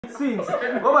sinzi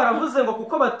bo baravuze ngo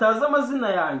kuko batazi amazina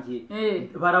yanjye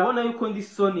barabona yuko ndi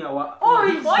Sonia wa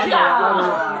oya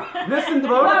mbese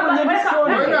ndibabona ko ndi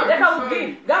Sonia reka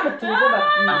mubwire gamutuze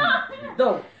babwire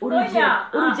do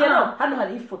urugero hano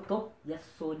hari ifoto ya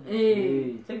Sonia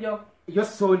sibyo iyo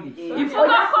Sonia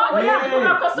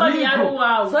oya ko Sonia ari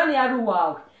uwawe Sonia ari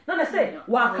uwawe none se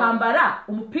wakambara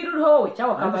umupira uriho wowe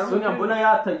cyangwa wakambara Sonia mbona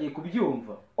yatangiye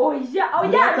kubyumva oya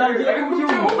yatangiye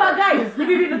kubyumva umva guys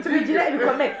ibi bintu tubigira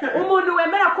ibikomeye umuntu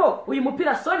wemera ko uyu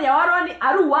mupira Sonia wa Aroni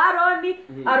ari uwa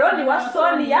Aroni wa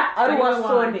Sonia ari uwa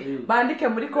Sonia bandike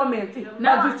muri comment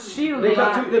naducire reka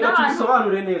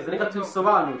tubisobanure neza reka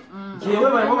tubisobanure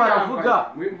jewe barimo baravuga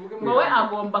ngo we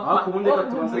agomba kuba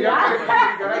tubanze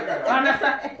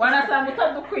wanasanga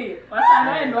utadukwiye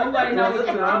wasanga wenda wangwari nawe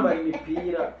turambara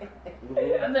imipira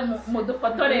mu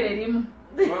dufotorere rimwe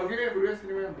wabwire buri wese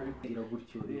niwe yambaye ira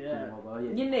gutyo rero wabaye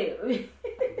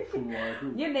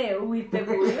nyine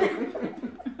witeguye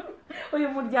uyu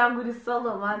muryango uri so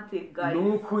romantic guys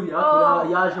nukuri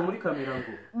yaje muri kamera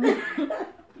ngo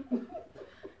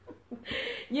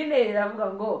nyine iravuga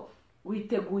ngo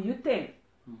witeguye ute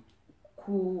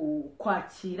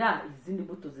kwakira izindi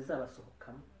mbuto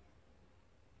zizabasohokamo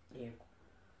yego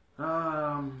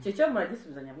cyo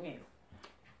muragisubizanya mwero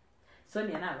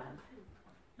Sonia n'abantu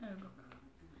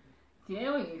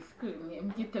yewe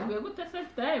mbyiteguye gute se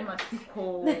taye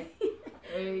matiko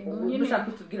nyine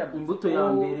kutubwira imbuto ya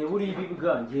mbere buri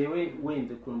ibibwa ngewe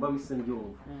wende kumba mise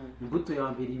mbyumva imbuto ya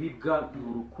mbere ibibwa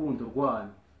mu rukundo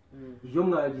rwanyu iyo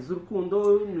mwagize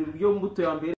urukundo niyo mbuto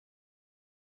ya mbere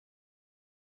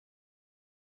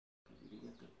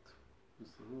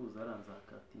dusuhuza aranza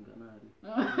katinga nari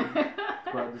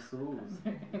twadusuhuza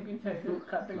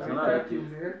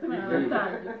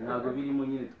ntabwo birimo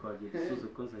nyine twagiye dusuze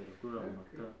ko nzahera kurura mu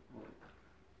mata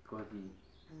twagiye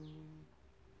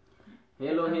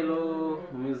hello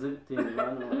mumeze bite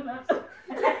bana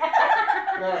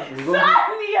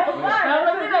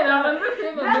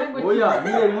oya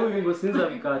niye mubi ngo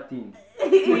sinzabikatinga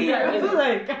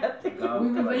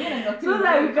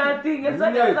tuzabikatinga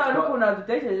Sonia n'ukuntu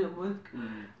adutekereje umutwe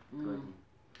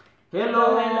hello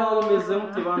meze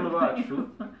mute bana bacu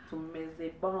tumeze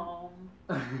bon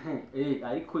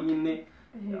ariko nyine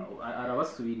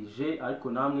arabasubirije ariko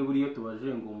namwe buriyo tubaje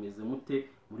ngo mumeze mute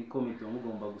muri comment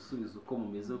mugomba gusubiza uko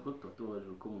mumeze uko tubaje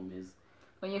uko mumeze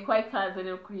onye kwa ikaze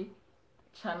rero kuri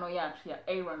channel yacu ya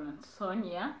Aaron and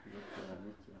Sonia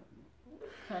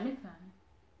cyane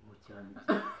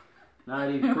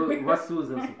nari ko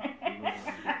basuza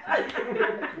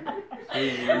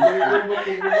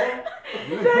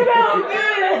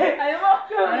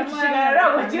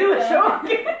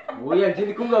oya nje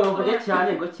ndi kumva bavuga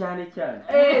cyane ngo cyane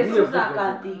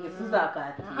suzakatinga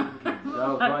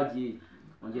bagiye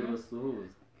ongera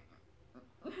basuhuza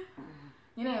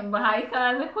nyine mbahaye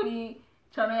ikaze kuri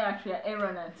channel yacu ya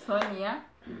Aaron and Sonia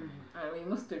uyu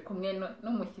munsi turi kumwe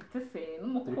n'umushyitsi se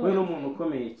n'umukunzi n'umuntu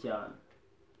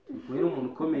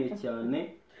ukomeye cyane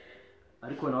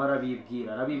ariko nawe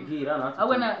arabibwira natwe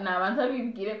ahubwo nabanza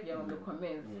bibwire kugira ngo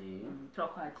dukomeze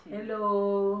turakwakira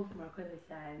hello murakoze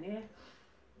cyane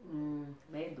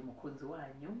ndi umukunzi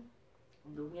wanyu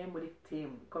ndi umwe muri team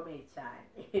ikomeye cyane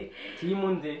team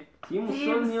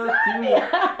Sonia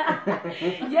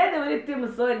yende muri team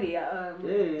Sonia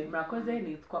murakoze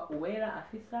nitwa Uwera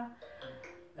Afisa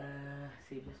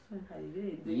sibyo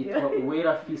yitwa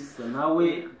Uwera Afisa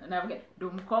nawe nabwe ndi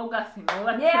umukobwa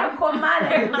sinuba yego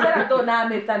mane uzera do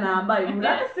nameta nambaye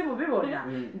murane si mubibona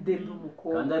ndi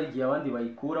umukobwa kandi ari gihe abandi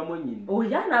bayikuramo nyine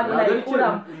oya ntabwo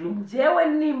nayikuramo jewe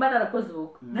nimba narakoze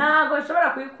uko ntabwo nshobora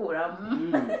kuyikuramo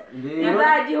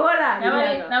yazagihora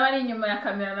n'abari inyuma ya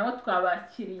kamera nabo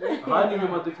twabakiriye hano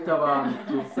inyuma dufite abantu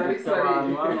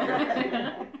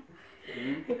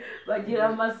bagira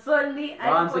amasoni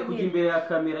banze kujya imbere ya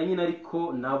kamera nyine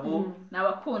ariko nabo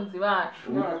n'abakunzi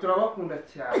bacu turabakunda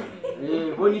cyane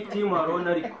bo ni team Aroni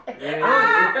ariko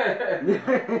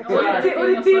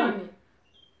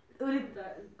uri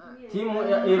team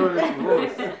ya Aaron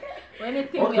bose we ni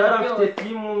team ya afite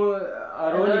team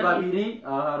Aroni babiri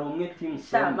hari umwe team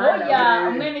Sonia oya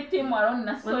umwe ni team Aroni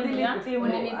na Sonia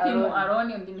undi ni team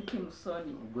Aroni undi ni team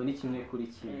Sonia ubwo ni kimwe kuri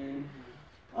kimwe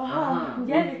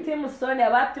njye ni team Sonia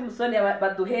aba team Sonia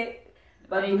baduhe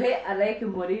like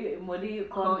muri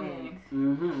comment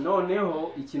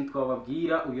noneho ikintu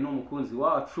twababwira uyu ni umukunzi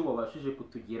wacu wabashije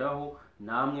kutugeraho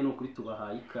namwe n'ukuri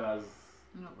tubahaye ikaze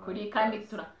kuri kandi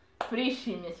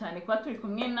turishimye cyane kuba turi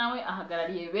kumwe nawe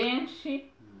ahagarariye benshi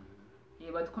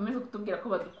badukomeze kutubwira ko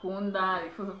badukunda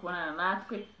bifuza kubonana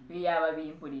natwe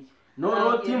yababimburiye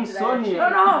noneho Team Sonia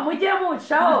noneho mujye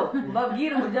mucaho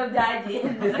mbabwire uburyo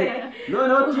byagenze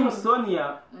noneho Team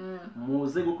Sonia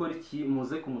muze gukora iki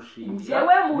muze kumushimira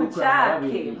njyewe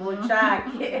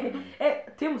mucake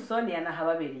Team Sonia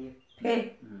nahababereye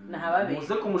nahababereye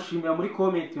muze kumushimira muri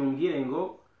comment mumbwire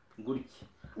ngo gutya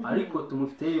ariko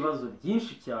tumufiteho ibibazo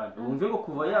byinshi cyane wumve ngo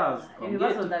kuva yaza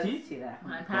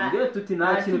twambwiye tuti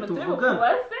nta kintu tuvugana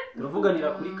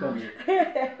turavuganira kuri kamera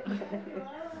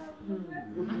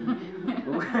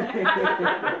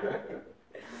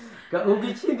ubwo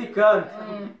ikindi kandi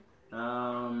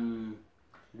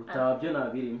gutaha byo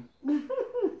ntabirimo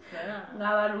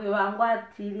nk'abantu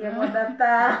bangwatiriye ngo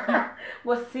ndataha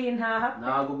ngo sintaha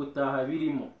ntabwo gutaha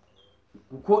birimo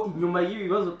kuko inyuma y'ibi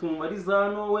bibazo tumubariza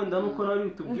hano wenda nuko nawe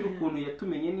tubwire ukuntu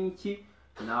yatumenye n'iki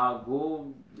ntabwo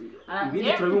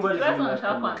ibindi turabimubariza ikibazo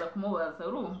nashaka kwanza kumubaza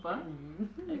urumva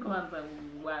ariko banza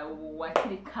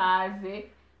wakiri ikaze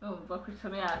urumva ku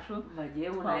icano yacu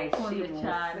twakunze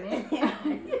cyane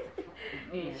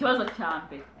ikibazo cya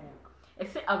mbere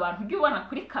ese abantu ujya ubona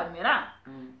kuri kamera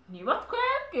niba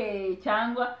twebwe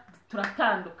cyangwa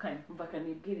turatandukanye mva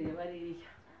nibwirire bariya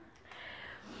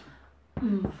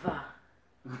mva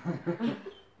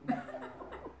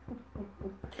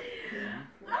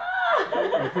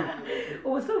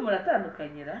ubu se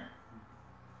muratandukanyira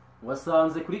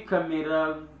wasanze kuri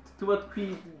kamera tuba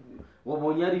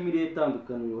wabonye harimo iriya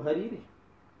itandukaniro hari iri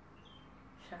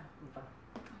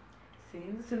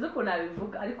sinzi ukuntu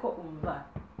nabivuga ariko umva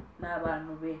ni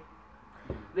abantu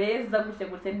beza gutya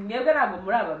gutya mwebwe ntabwo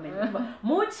muri abamenya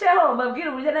muceho mbabwire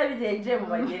uburyo nabigenje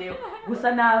mubagereho gusa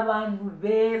ni abantu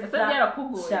beza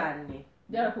cyane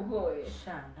byarakugoye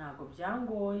ntabwo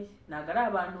byangoye ntabwo ari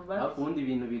abantu ubundi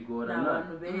ibintu bigorana ni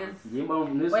abantu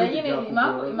beza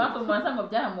impamvu mubaza ngo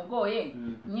byaramugoye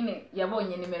nyine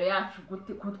yabonye nimero yacu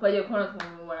twagiye kubona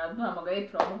twumubona duhamagaye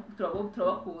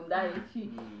turabakunda iki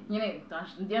nyine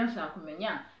ndiye nshaka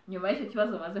kumenya nyuma y'icyo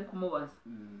kibazo maze kumubaza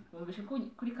wumvishe ko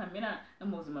kuri kamera no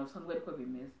mu buzima busanzwe ariko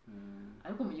bimeze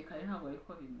ariko mu gikari ntabwo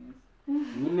ariko bimeze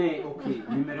nyine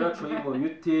nimero yacu wayibonye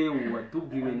ute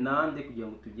wadubwiwe nande kugira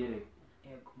ngo tugereho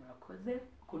yego murakoze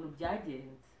ukuntu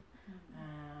byagenze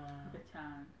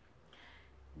cyane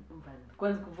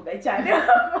kwanza kuvuga cyane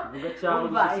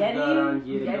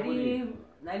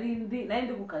nari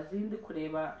ndi ku kazi ndi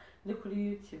kureba ndi kuri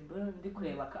YouTube ndi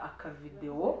kureba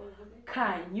akavideo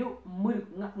kanyu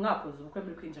mwakoze ubukwe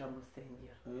muri kwinjira mu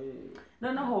rusengero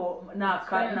noneho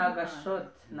nagashoti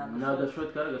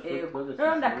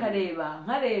ndakareba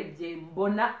nkarebye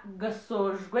mbona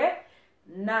gasojwe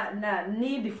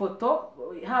n'indi foto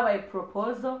habaye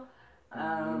proposal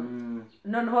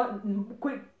noneho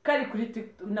kari kuri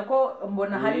TikTok nako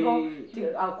mbona hariho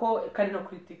ako kari no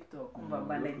kuri TikTok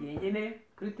mba nagiye nyine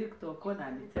kuri TikTok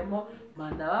nanditsemo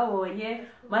manda babonye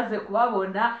maze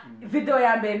kubabona video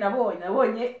ya mbere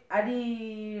nabonye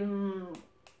ari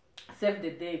save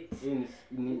the date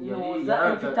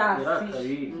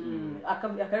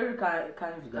akarere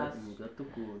ka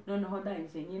invitation noneho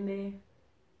ndangije nyine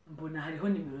mbona hariho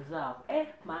nimero zabo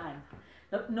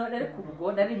none ariko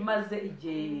ubwo nari maze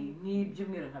igihe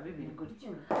nk'ibyumweru nka 2 gutyo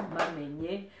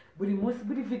bamenye buri munsi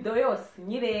buri video yose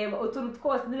nyireba utuntu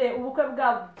twose nireba ubukwe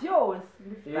bwabo byose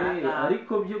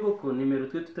ariko byo koko nimero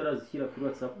twe tutarazishyira kuri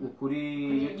WhatsApp kuri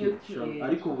YouTube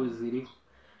ariko ubu ziriho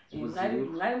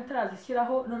mwari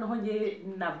mutarazishyiraho noneho ngiye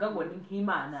navuga ngo ni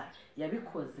nk'Imana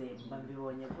yabikoze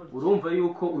mbambibonye gutyo urumva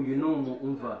yuko uyu ni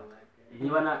umva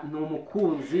niba ni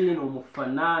umukunzi ni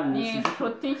umufana ni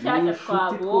inshuti nshyashya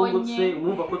twabonye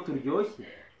mwumva ko turyoshye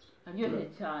aryoshye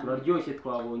cyane turaryoshye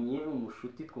twabonye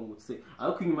umushuti twungutse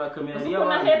ariko inyuma ya kamera ari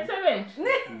abantu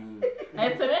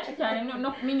ahetse benshi cyane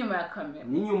n'inyuma ya kamera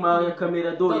n'inyuma ya kamera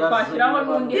twashyiraho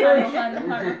n'undi hano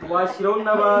twashyiraho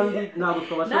n'abandi ntabwo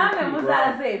twabasha namwe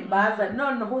muzaze mbaza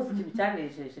noneho uzi ikintu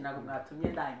cyanejeje ntabwo mwatumye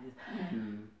ndangiza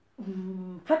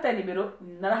mfata nimero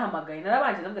narahamagaye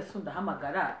narabanje nabwo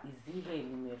ndahamagara izihe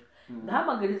nimero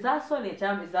ndahamagara iza Sonia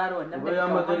cyangwa iza Ron nabwo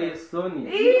yahamagariye Sonia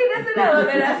ndetse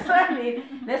nahamagara Sonia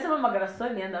ndetse mpamagara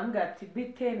Sonia ndamubwira ati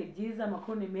bite ni byiza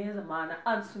amakuru ni meza mana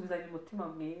ansubizanye umutima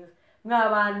mwiza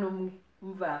mw'abantu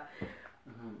mva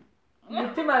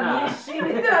umutima myinshi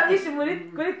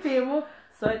kuri timu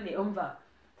Sonia umva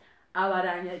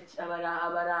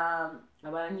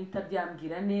abaranyita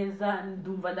byambwira neza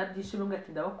ndumva ndabyishimiye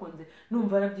ngati ndabakunze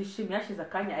numva arabyishimiye yashize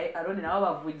akanya Aroni nawe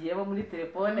bavugiyemo muri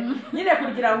telefone nyine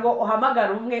kugira ngo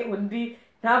uhamagare umwe undi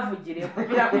ntavugire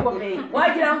birakomeye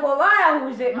wagira ngo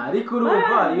bayahuje ariko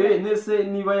urumva iyo nese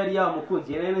niba yari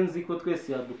yamukunze nene nzi ko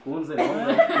twese yadukunze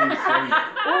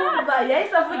umva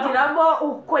yahise avugiramo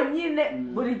uko nyine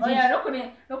buri gihe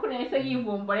no kuri yahise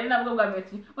yivumbura ari nabwo bwa mbere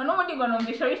ngo n'ubundi ngo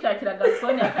numvisha wishakira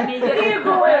agasoni akanigera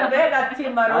yiguwe mbega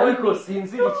timaroni ariko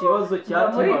sinzi ikibazo cya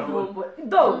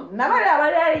timaroni n'abariya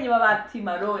bari ari inyuma ba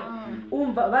timaroni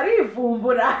umva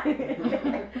barivumbura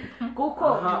kuko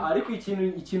ariko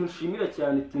ikintu nshimira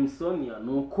cyane Timsonia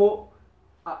ni uko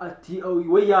ati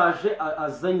we yaje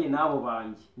azanye n'abo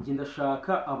banjye njye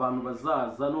ndashaka abantu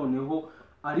bazaza noneho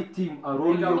ari Team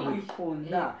Aroni yo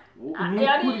kwikunda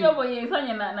yari iyoboye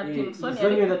izanye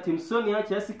na Timsonia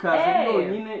cyangwa se kaje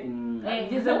yonyine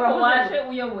ngize ngo waje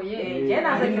uyoboye njye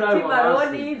nazanye Team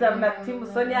Aroni zana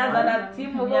Timsonia zana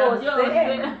Team bose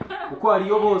kuko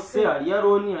hariyo bose hariyo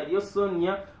Aroni hariyo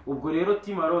Sonia ubwo rero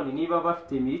Team Aroni niba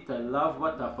bafite military love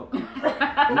batapfa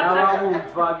naba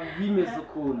bumva bimeze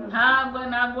ukuntu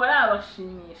ntabwo ari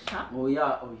abashimisha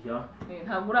oya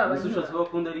ntabwo ari abashimisha ushatse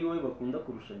bakunda ari wowe bakunda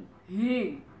kurushanya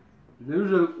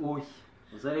nuje oya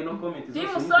uzare no comment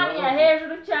Timsonia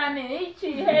hejuru cyane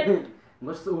iki hejuru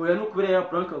ngo oya no kubera ya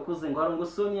prank wakoze ngo ngo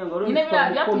Sonia ngo nyine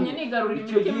byatumye nigarurira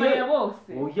imitima ya bose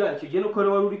oya icyo gihe nuko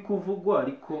wari uri kuvugwa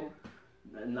ariko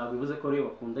ntabwo bivuze ko rero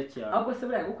bakunda cyane ahubwo se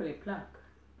buriya gukoreye prank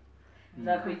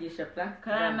nzakwigisha prank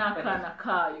kana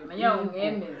kayo na yawe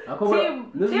mwemeze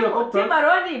Team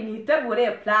Aroni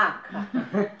nitegure prank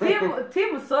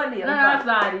Timsonia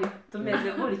nazari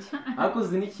tumeze gutya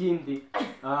akoze n'ikindi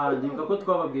ndibuka ko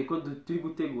twababwiye ko turi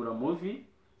gutegura movie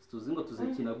tuzi ngo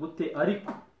tuzakina gute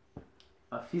ariko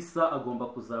Afisa agomba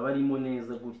kuzaba arimo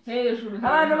neza gutya hejuru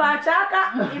abantu bashaka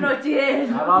intoki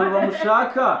hejuru abantu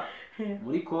bamushaka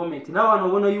muri comment n'abantu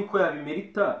babona yuko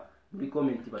yabimerita muri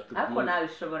comment batubwiye ariko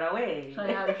nabishobora we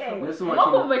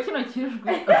kumva kino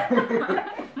kijwe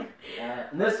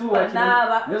nesu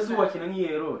wakina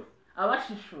nk'iyerore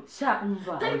abashishura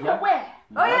shamva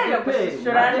oya yo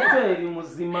gushishurana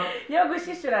muzima yo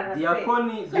gushishurana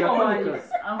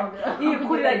diakonikazi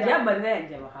ikurira ryamarira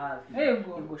yanjye abahafi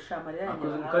yego ingushamarira yanjye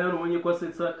akoze mukayo n'ubonye ko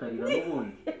asetsa karira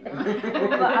n'ubundi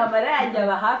amarira yanjye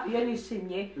abahafi iyo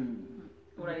nishimye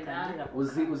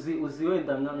uzi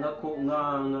wenda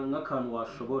nk'akantu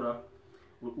washobora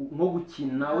nko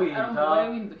gukina wenda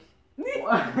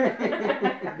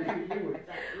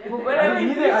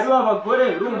nyine aribo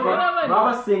abagore urumva baba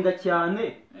basenga cyane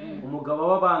umugabo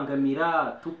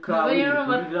w'abangamira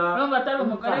urumva atari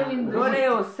umugore w'indore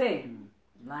yose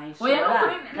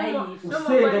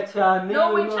usenga cyane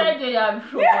no wicaye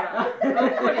yabishobora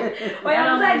oya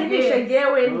muzanyigishe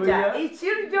ngewe ndya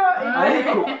ikiryo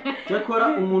ariko cyakora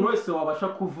umuntu wese wabasha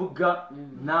kuvuga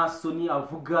nta soni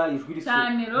avuga ijwi risohoka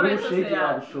n'ubushege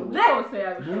yabishobora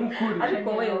ariko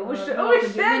we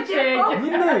ubushege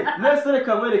nyine nese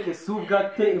reka mwereke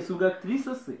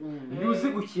subgatrice se iyo uzi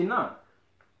gukina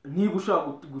niba ushaka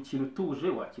gukina utuje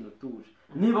wakina utuje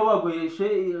niba wagoyeshe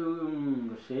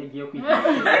shege yo kwiga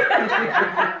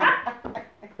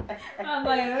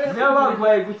niba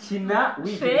bagwaye gukina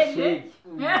wiga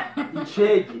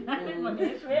ishege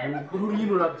ukuri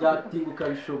nyine urabyatinguka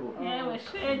bishobora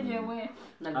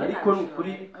ariko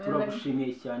nukuri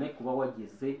turagushimiye cyane kuba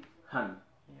wageze hano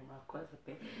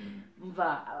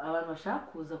mva abantu bashaka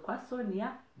kuza kwa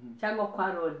Sonia cyangwa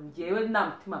kwa Roni ngewe nta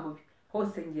mutima mubi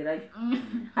hose ngerayo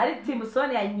ari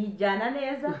Timsonia nyijyana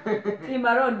neza Team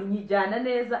Aroni nyijyana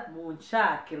neza mu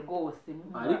nshake rwose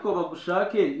ariko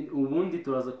bagushake ubundi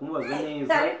turaza kumubaza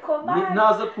neza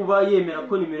naza kuba yemera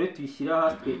ko nimero tuyishyira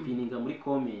hasi twepininga muri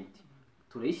comment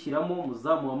turayishyiramo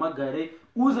muzamuhamagare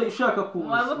uza ushaka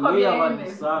kumusura y'abantu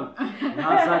usanga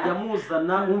ntazajya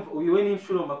muzana uyu we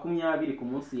n'inshuro 20 ku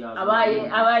munsi yaje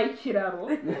abaye ikiraro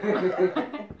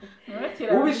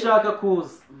ubishaka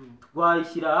kuza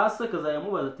twayishyira hasi akazajya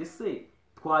mubaza ati se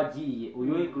twagiye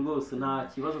uyu we rwose nta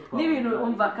kibazo n'ibintu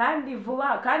umva kandi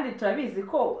vuba kandi turabizi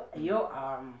ko iyo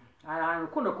ahantu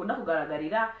ukunda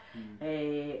kugaragarira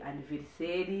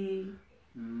anniversaire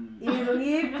ibintu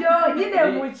nk'ibyo nyine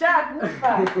mucaka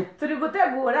turi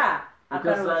gutegura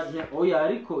akazajya oya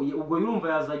ariko ubwo yumva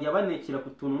yazajya banekera ku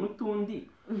tuntu n'utundi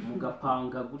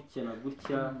mugapanga gutya na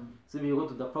gutya zibiye ko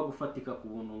tudapfa gufatika ku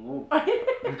buntu nk'ubu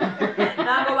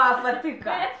ntabwo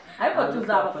bafatika ariko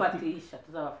tuzabafatisha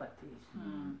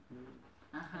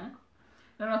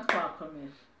rero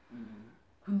twakomeje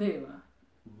kundeba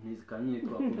ntizikanye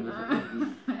twakomeje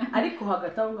ariko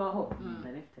hagati aho ngaho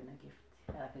narifite na gift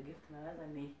aka gift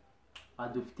narazaniye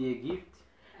adufitiye gift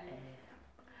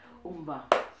umva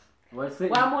wase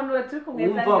wa muntu we turi kumwe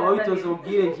umva wabitoze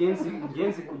ubwire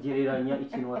ngenzi kugereranya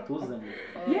ikintu watuzaniye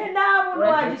ye nabo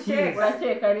wagisheka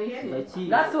urakeka ari iki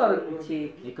gato wawe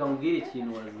gukeka reka mbwire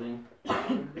ikintu wazanye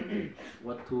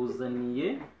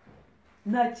watuzaniye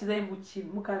nta kizaye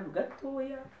mu kantu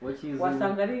gatoya wakizanye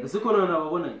wasanga ari ese ko none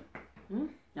ababonanye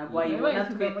ntabwo wayibona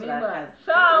twe turakaza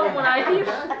shaho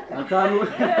murahisha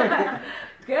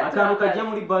akantu kajya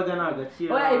muri baga ni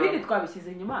agaciro oya ibindi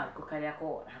twabishyize inyuma ariko kariya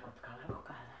ko ntabwo tukabona ko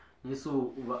kaza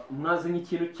yesu mwazanye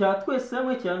ikintu cya twese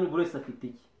hamwe cyane buri wese afite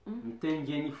iki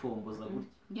mitenge n'ifomboza gutya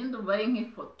ngende umva ari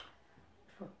nk'ifoto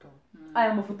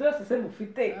aya mafoto yose se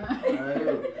mufite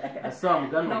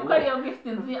asambwa nuko ariyo gift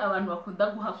nzi abantu bakunda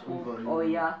guhakura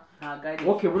oya ntabwo ari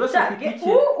okay buri wese afite iki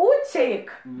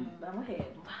ukeka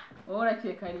ndamuhemba wowe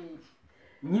urakeka ari iki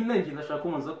nyine njye ndashaka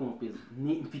umuza kumupeza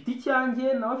ni mfite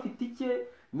icyanjye nawe afite icye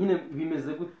nyine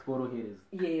bimeze gute tworohereza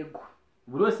yego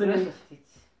buri wese ni afite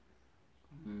iki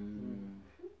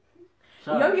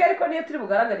iyo ngiyo ariko niyo turi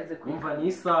bugaragarize kuri umva ni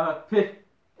isaha pe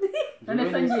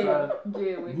none se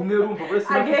ngewe nyine urumva buri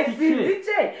wese afite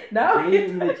icye nawe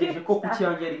ntekereje ko ku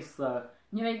cyanjye ari isaha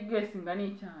nyine gwese ingana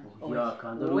icyanjye ya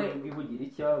kandi ari ubwivugira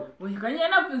icyawe oya nyine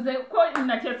navuze ko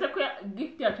naketse ko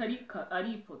gift yacu ari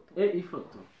ifoto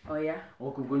ifoto oya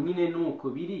ubwo nyine nuko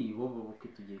biri bo buke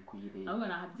tugiye kuyireba ahubwo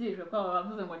nahabyije ko aba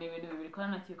bavuze ngo ni ibintu bibiri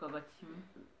kandi nakekaga kimwe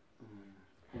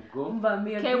ubwo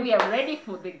okay we are ready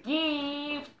for the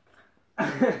gift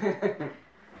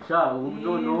sha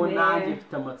noneho nanjye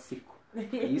mfite amatsiko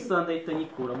iyi saha ndahita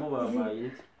nyikuramo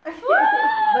babaye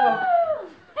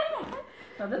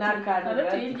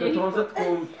tutonze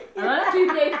twumve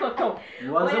tuyirye ifoto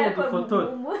mubanze mudufotore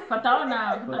fataho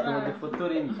nawe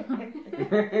mudufotore nyine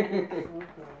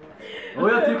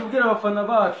oya turi kubwira abafana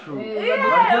bacu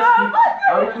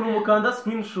hari ukuntu mukanda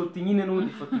screenshot nyine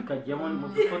n'ubundi foto ikajyamo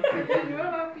mudufotore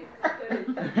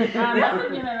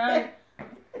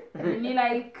ni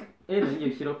like ngiye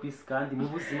gushyiraho pisi kandi mu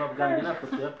buzima bwanjye nta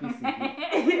foto ya pisi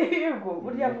yego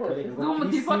burya bwose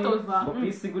umutifotoza ngo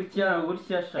pisi gutya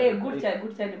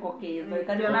gutya niko keza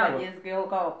kandi bagezweho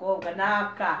k'abakobwa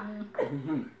naka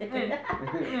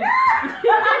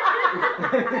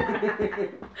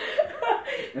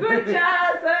gutya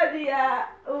Sonia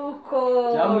uko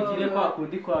cyamugire kwa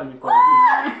kundi kwanyu kwa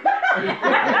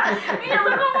niyo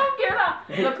kumubwira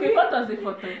ngo twifotoze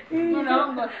ifoto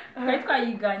noneho ngo twari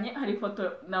twayiganye hari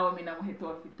ifoto nawe na muheto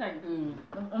bafitanye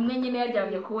umwe nyine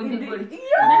yajyanye ku wundi gutya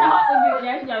noneho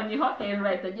yajyanyeho hejuru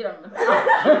ahita agira ngo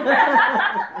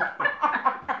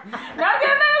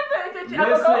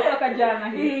bakajyana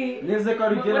neze ko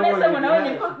arugera wonyine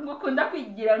nabonye ko ukunda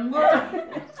kwigira ngo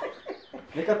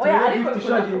reka turebe gift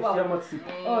ishagiye ufite amatsiko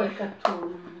reka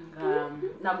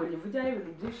ntabwo nivugiraho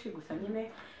ibintu byinshi gusa nyine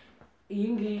iyi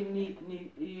ngiyi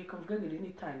ni kavuga ngo iri ni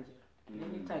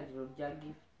itangiriro rya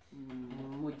gift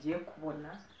mugiye kubona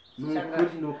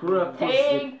ni ukuri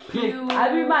urakoze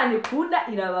abo imana ikunda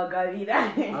irabagabira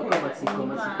ahubwo amatsiko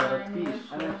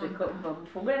aratwishe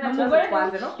mufungure nta kibazo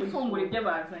twanze no ifungura ibyo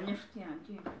bazanye inshuti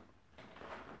yanjye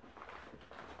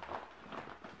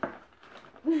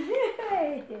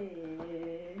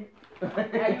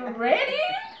Are you ready?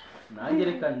 nanjye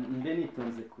reka mbe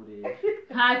nitonze kureba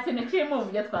nta kintu kirimo mu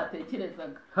byo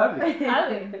twatekerezaga habe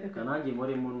habe reka nanjye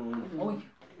nkoremo n'undi oya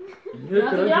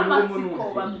reka nanjye nkoremo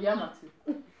n'undi bamujya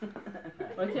amatsiko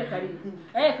urakeka ari iki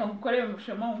reka ngukorere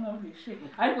umushema w'umwumvishe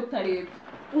ariko utareba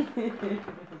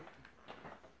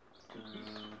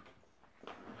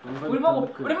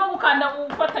urimo gukanda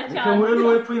ufata cyane reka nkore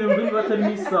n'uwepfo nyine mbindi batarimo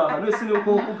isaha wese niwe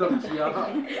uko kugarukiye aha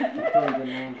itonde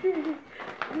n'undi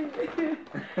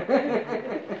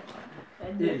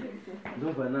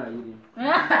ndumva nayirimo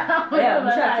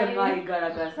mushatse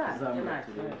mwayigaragaza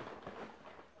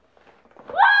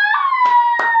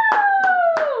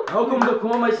aho ugomba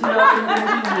kuba amashyi yawe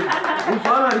n'ibindi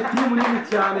uvana hari timu nini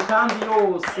cyane kandi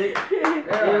yose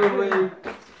yewe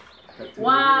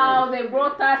wow they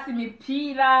brought us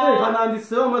imipira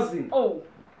bananditseho amazina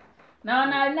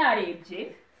nawe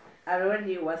narebye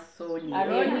Aroni wa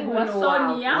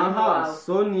Sonia aha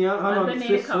Sonia hano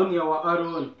handitse Sonia wa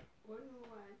Aroni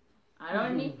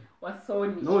wa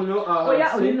Sonia noneho aha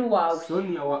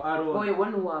Sonia wa Aroni oya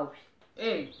wowe wawe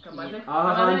kamaze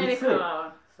aha handitse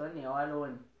Sonia wa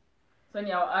Aroni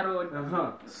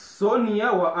aha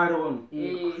Sonia wa Aroni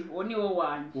uwo ni wo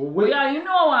wanjye oya you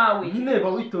know wawe nyine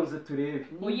bawitonze turebe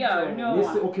oya no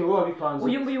nese okay wowe wabipanze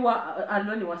uyu nguyu wa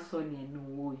Aroni wa Sonia ni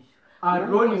uyu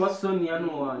Aroni wa Sonia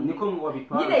no niko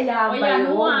wabipanze nyine yambaye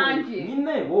wanjye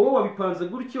nyine wowe wabipanze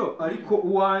gutyo ariko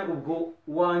ubwo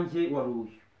wanjye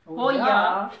waruye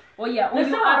oya uyu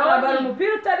Aroni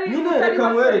umupira utari nyine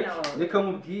reka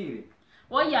mubwire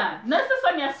oya nese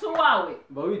Sonia si wawe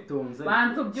bawitonze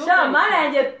bantu byumve shamana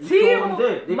yanjye timu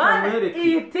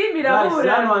iyi timu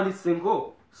irabura hano handitse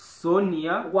ngo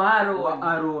Sonia wa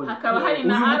Aroni hakaba hari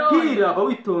na Aroni uyu mupira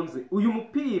bawitonze uyu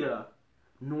mupira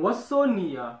ni uwa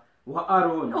Sonia wa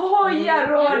Aroni. Oya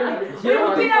Aroni.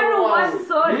 Umupira ni uwa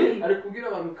Soni. Ari kubwira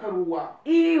abantu ko ari uwa.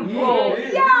 Igo.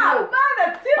 Ya, mana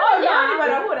timu Aroni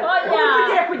barabura.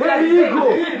 Tugiye kugira Igo.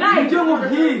 Ibyo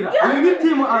mubwira. Ibi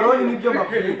timu Aroni nibyo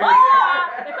mbabwira.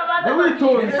 Reka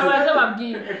baze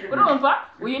babwira. Urumva?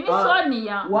 Uyu ni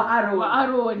Sonia wa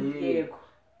Aroni. Yego.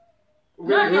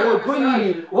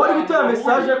 Wari gutanga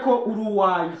message ko uri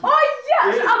uwanjye. Oya,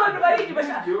 abantu bari inyuma.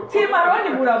 Timu Aroni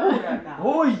muraburana.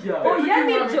 Oya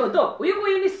nibyo do. Uyu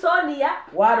nguyu ni Sonia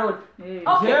wa Aroni.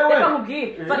 Okay, reka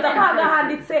mubwire. Fata kaga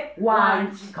handitse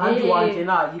wanje. Kandi wanje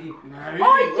nayiriho.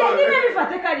 Oya, nyine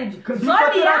bifate kari ibyo.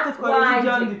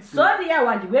 Sonia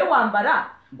wanje we wambara.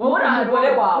 Wowe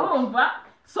umugore wawe. Urumva?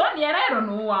 Sonia rero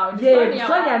ni uwawe.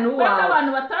 Sonia ni uwawe. Reka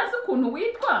abantu batazi ukuntu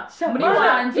witwa muri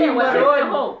wanje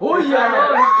washizeho. Oya,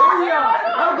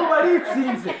 ntabwo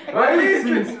baritsinze.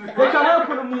 Reka nawe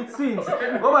ukuntu mwitsinze.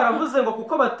 Bo baravuze ngo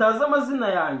kuko batazi amazina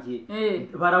yanjye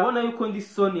barabona yuko ndi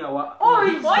Sonia wa.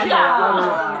 Oya.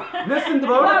 Mbese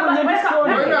ndibabona ko ndi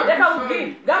Sonia. Reka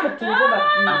mubwire. Gamutungo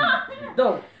babwire.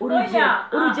 Do,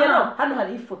 urugero hano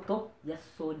hari ifoto ya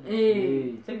Sonia.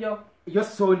 Sibyo? Iyo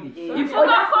Sonia.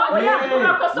 Ivuga ko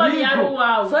Sonia ari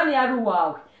uwawe. Sonia ari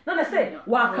uwawe. None se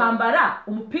wakambara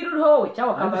umupira uriho wowe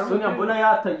cyangwa wakambara Sonia mbona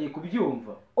yatangiye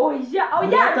kubyumva. Oya.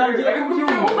 Yatangiye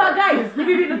kubyumva. Umva guys,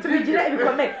 ibi bintu tubigira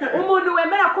ibikomeye. Umuntu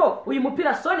wemera ko uyu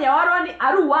mupira Sonia wa Aroni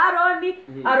ari uwa Aroni,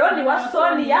 Aroni wa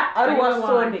Sonia ari uwa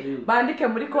Soni. Bandike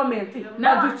muri comment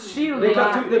baducire. Reka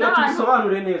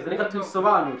tubisobanure neza. Reka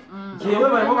tubisobanure. Jewe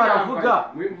barimo baravuga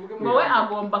wowe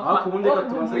agomba kubundi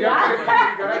gatubanze.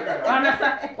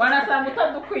 Wanasanga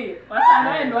utadukwiye. Wasanga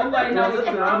wenda wangu ari nawe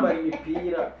turambara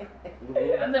imipira.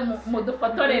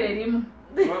 Mudufotorere rimwe.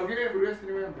 Wabwire buri wese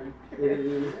niwe yambaye.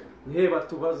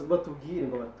 Batubwire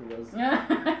ngo batubaze.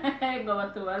 Ngo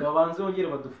batubaze. Babanze wongere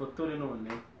badufotore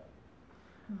none.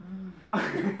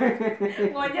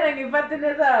 Ngongera ngifate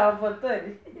neza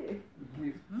abafotore.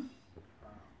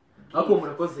 Ako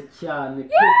murakoze cyane.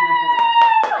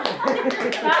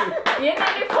 Iyi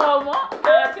ni fomo.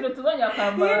 Kintu tuzongera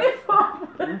kwambara.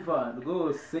 Umva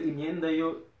rwose imyenda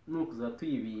yo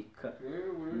nukuzatuyibika.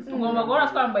 Tugomba guhora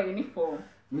twambaye uniform.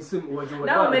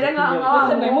 Nawe mere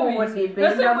nkaho mubibona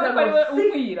imbere ndavuga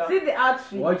see the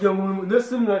outfit. Wajya mu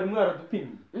nese mwari mwaradupimye.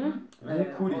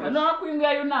 Ukuri. No kwinga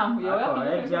yayo nangu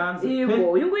yawe.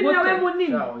 Ibo, uyu ngwini nawe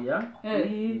munini. Oya.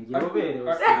 Ngiro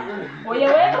berewe. Oya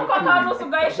we uko kandi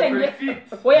usugaye shenge.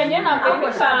 Oya nyene ntabwo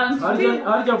ikanzu.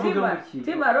 Arya vuga muki.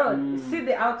 Team Aroni, see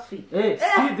the outfit.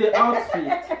 See the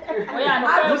outfit. Oya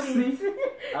no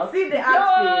see the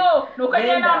outfit. No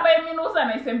kanye nambaye minusa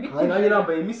na isembiki. Kanye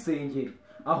nambaye imisengeri.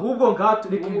 Ahubwo ngato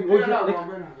reka wiwe.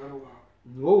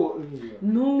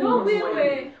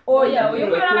 Oya uyu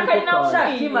kwera kari na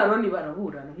ushaka Team Aroni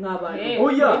baraburana mwabanye.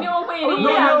 Oya ni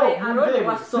umwiriye Aroni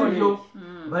wa Sonia.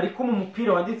 Bari ko mu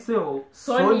mupira wanditseho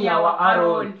Sonia wa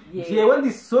Aroni. Jewe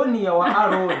ndi Sonia wa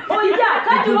Aroni. Oya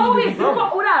kandi wowe wizi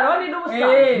ko uri Aroni n'ubusa.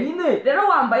 Nyine rero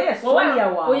wambaye Sonia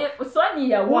wawe. Oya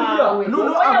Sonia wawe.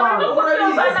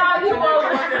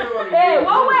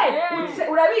 Wowe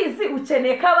urabizi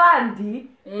ukeneye ko abandi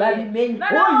babimenye.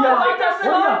 Oya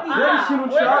ikintu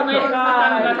nshaka.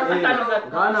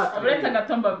 Uretse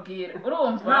gatomba bwira.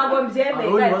 Urumva? Ntabwo mbyemeye.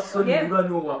 Aroni wa Sonia uyu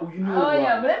ni uwa.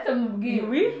 Oya uretse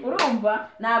mubwire. Urumva?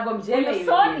 Ntabwo mbyemeye.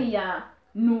 Sonia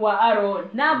ni uwa Aroni.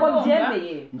 Ntabwo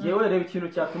mbyemeye. Njyewe reba ikintu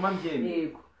cyatuma mbyemeye.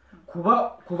 Yego.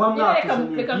 Kuba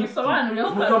mwatuzaniye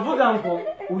mukavuga ngo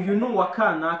uyu ni uwa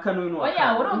kanaka n'uyu ni uwa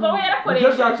kanaka. Oya urumva we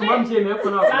yarakoresheje. Ibyo byatuma mbyemeye ko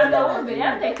nawe. Kandi wumve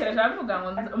yaratekereje avuga ngo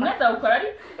umwe azawukora ari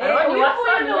Aroni wa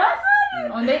Sonia.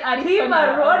 Undi ari Team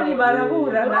Aroni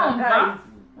baraburana guys.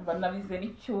 Umva nabize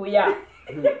n'icyuya.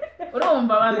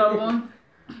 Urumva abantu bumva.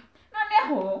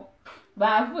 Noneho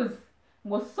bavuze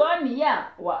ngo Sonia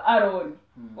wa Aroni.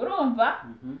 Urumva?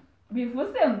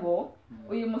 Bivuze ngo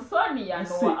uyu Musonia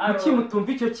no wa Aroni. Iki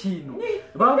mutumva icyo kintu.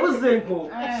 Bavuze ngo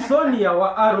Sonia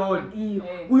wa Aroni.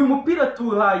 Uyu mupira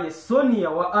tuhaye Sonia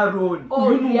wa Aroni.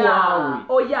 Uyu ni wawe.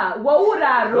 Oya, wowe uri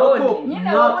Aroni.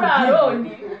 Nyine wowe uri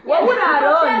Aroni. Wowe uri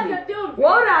Aroni.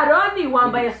 Wowe uri Aroni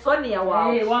wambaye Sonia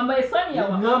wawe. Wambaye Sonia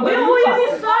wawe. Uyu ni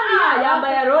Sonia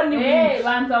yambaye Aroni.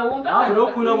 Banza wumva. Rero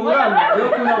kunaburana.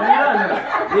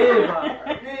 Reba.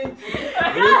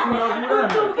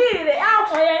 Tubwire.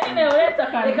 Oya nyine uretse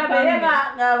kandi. Reka mbere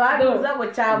nk'abantuza ngo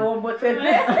cyabombotse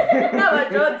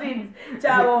n'abajotins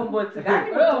cyabombotse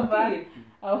kandi tubwire.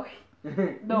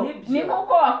 Ni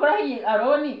nkuko wakora iyi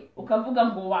Aroni ukavuga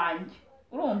ngo wanjye.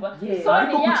 urumva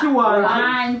ariko kuki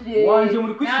wanje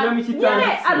muri kwishyiramo ikitani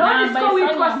Aroni siko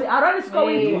witwa se Aroni siko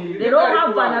witwa rero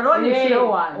havana Aroni shiro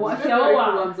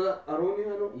wanje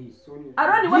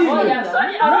Aroni wasi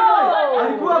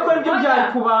ariko bakora ibyo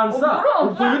byari kubanza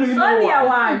ubwo bintu bino Sonia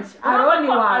wanje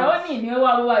Aroni niwe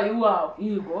wabo bayiwawe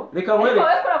yego reka mwere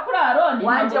kuri Aroni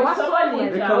wanje wa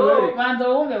Sonia banza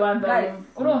wumve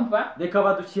urumva reka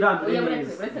badukirambire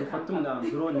neza dufate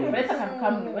umwanzuro neza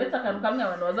uretse akantu kamwe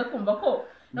abantu baza kumva ko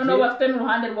noneho bafite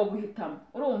n'uruhande rwo guhitamo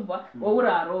urumva wowe uri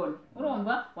Aroni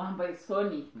urumva wambaye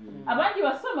Sonia abandi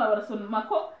basoma barasoma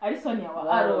ko ari Sonia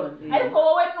wa Aroni ariko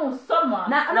wowe nusoma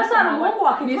nasana umuhungu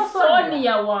wakitwa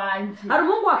Sonia wanje hari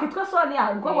umuhungu wakitwa Sonia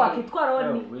umukobwa wakitwa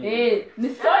Aroni ni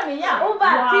Sonia umva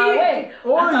ati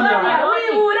Sonia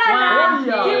wiburana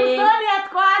Sonia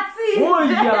twatsi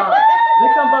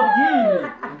reka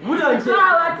mbabwire buriya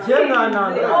njye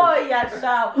nananga oya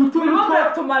shawo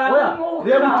tumara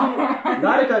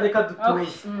umwuka reka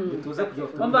dutuze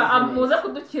kujya muze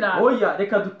kudukira oya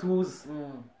reka dutuze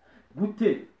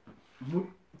gute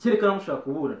cyerekana mushaka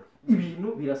kubura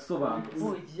ibintu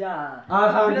birasobanutse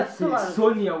ahanditse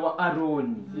Sonia wa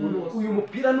Aroni uyu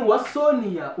mupira ni uwa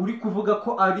Sonia uri kuvuga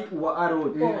ko ari uwa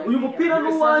Aroni uyu mupira ni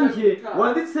uwanjye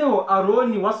wanditseho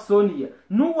Aroni wa Sonia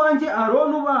n'uwanjye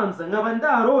Aroni ubanza nkaba ndi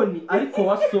Aroni ariko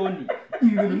wa Sonia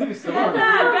ibi bintu ntibisobanutse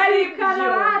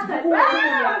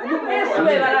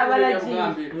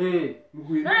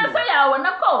none se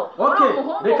yabona ko uri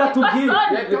umuhungu reka tubwire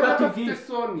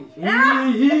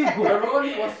yigo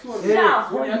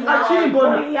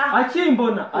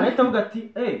akimbona arahita avuga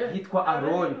ati yitwa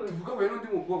Aroni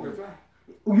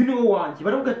uyu ni wo wanjye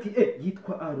baravuga ati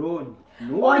yitwa Aroni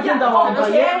n'uwanjye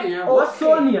ndawambaye wa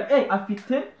Sonia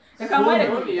afite reka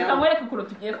mwereke ukuntu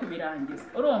tugiye kubirangiza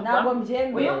urumva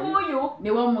uyu nguyu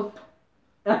ni wo muto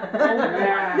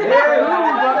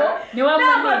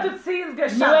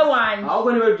niwe wanjye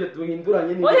ahubwo niwe ibyo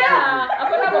duhinduranye ni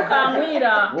ako nako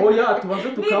kankwira tubaze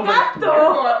tukambara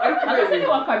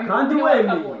kandi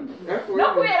wemeye no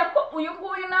kubera ko uyu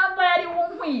nguyu namba yari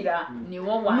wunkwira ni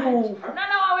wo wanjye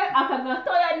none wowe aka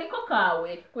gatoya niko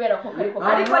kawe kubera ko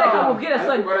ariko reka mubwire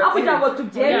Sonia aho kugira ngo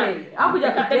tubyemere aho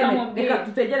kugira reka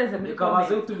tutegereze muri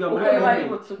kabaze utubwira muri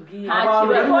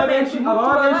abantu benshi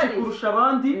kurusha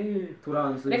abandi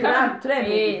turanze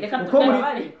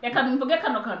reka mvuge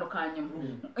kano kantu kanyuma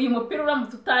uyu mupira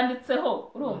uramutse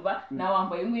utanditseho urumva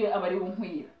nawambaye nguyu aba ari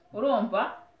wunkwira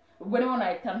urumva ubwo niho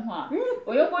nahita ntwara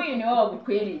uyu nguyu niwe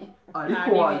wagukwiriye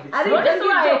ariko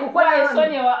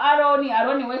Sonia wa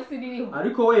Aroni wese ririho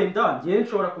ariko wenda ngiye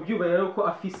nshobora kubyubahira rero ko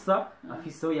afisa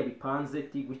we yabipanze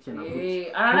ti gutya na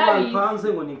gutya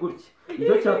yabipanze ngo ni gutya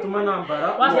icyo cyatuma nambara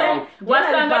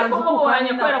wasanga ariko mubonye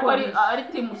kubera ko ari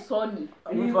timu Sonia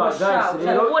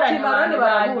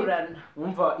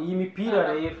umva iyi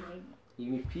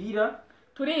mipira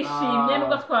turishimye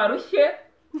nubwo twarushye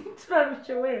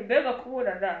turarushye mbega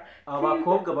kuburana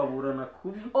abakobwa baburana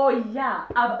kubi oya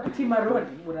timu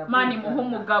Aroni mani muha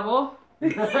umugabo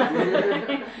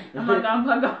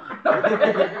amagambo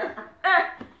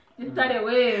gitare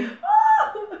we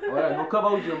nuko aba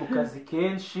ugiye mu kazi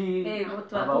kenshi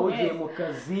aba ugiye mu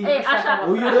kazi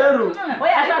uyu rero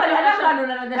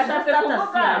ashatse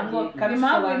kuvuga ngo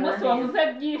impamvu uyu munsi wavuze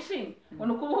byinshi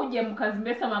ubona uko uba uhugiye mu kazi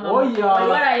mbese amagambo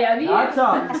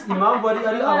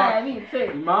warayabitse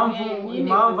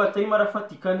impamvu atarimo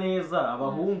arafatika neza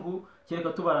abahungu kereka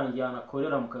tubarangiye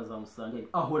anakorera mu kazi amusanga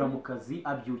ahora mu kazi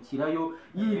abyukirayo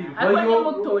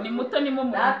yirirwayo ni muto ni mu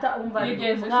data umva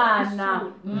umwana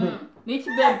niki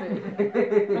bebe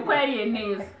uko yariye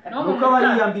neza nuko aba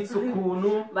yiyambitse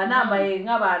ukuntu banambaye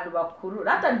nk'abantu bakuru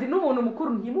data ndi n'umuntu mukuru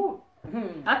ntimu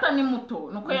ata ni muto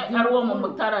nuko ari uwo mu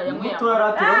mutara yamwe muto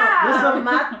yaratera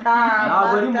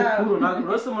ntabwo ari mukuru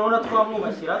rwose murabona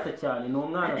twamwubashyira ata cyane ni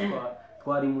umwana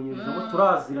twari munyurijemo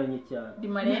turaziranye cyane ndi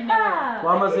marene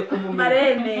twamaze kumumenya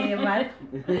marene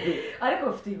ariko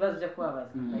ufite ibibazo byo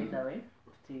kubabaza nawe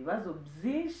ufite ibibazo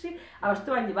byinshi abashuti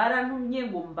banjye barantumye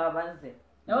ngo mbabaze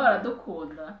nabo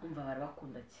baradukunda umva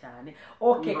barabakunda cyane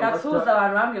kasuhuza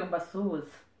abantu bambwe ngo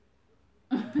mbasuhuze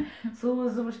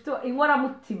suhuza ubushuti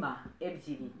inkoramutima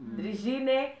ebyiri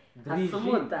Drigine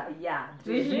Asumuta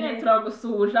Drigine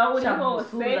turagusuhuje aho uri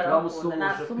hose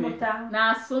nasumuta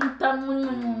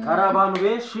hari abantu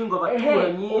benshi ngo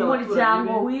abaturanyi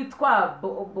umuryango witwa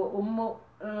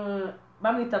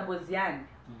bamwita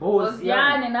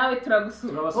Boziane nawe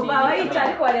turagusuhuje uba yica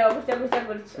ariko bareba gutya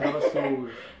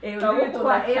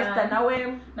witwa Esther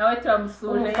nawe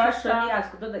turamusuhuje fashion yazi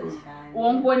kudoda cyane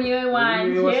uwo ngo niwe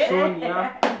wanjye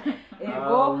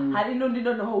ego hari n'undi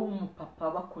noneho w'umupapa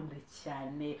bakunda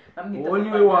cyane bamwita uwo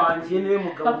niwe wanjye niwe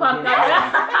mugabo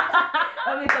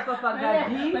bamwita papa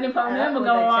Gabi niwe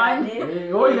mugabo wanjye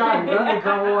oya niwe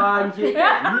mugabo wanjye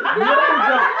niwe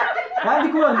mugabo kandi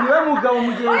kuba niwe mugabo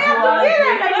mugenzi wanjye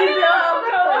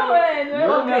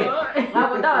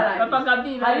papa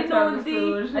Gabi hari n'undi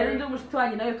mushiti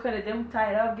wanjye nawe witwa Redempta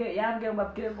yarabwiye ngo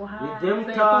abwire ngo ha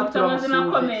Redempta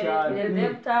turamusuje cyane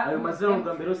ayo mazina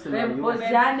ngo mbere yose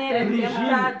Rosiane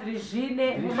Redempta Drigine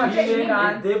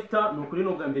Redempta ni ukuri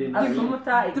n'ubwa mbere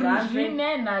Asumuta Drigine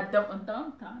na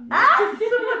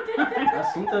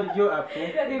Asumuta ryo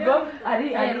Ego ari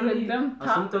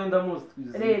Asumuta wenda muzi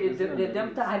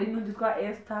Redempta hari n'undi witwa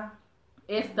Esther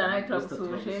nawe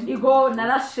turagusuje Igo na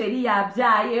Rasheli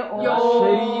yabyaye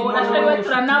Rasheli we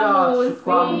turanamuzi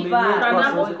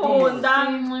turanamukunda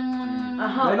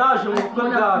naje mu bukwe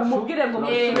bwacu umubwire ngo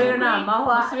musubire nta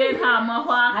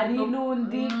mahwa hari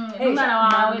n'undi umwana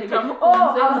wawe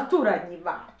turamukunze abaturanyi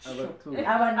bacu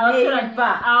abaneba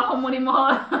aho murimo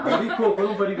ariko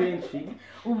urumva ari benshi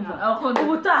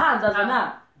ubutahanzaza na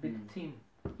big team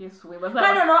Yesu we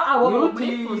kandi no abo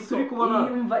turi kubona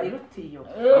yumva irutiyo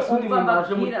umva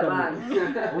babwira abantu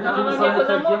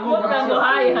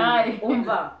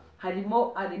umva harimo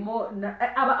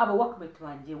aba wakomete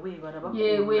banjye we barabakunda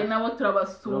yewe nabo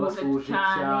turabasuje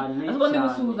cyane ahubwo ndi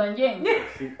gusuhuza ngenge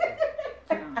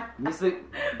nise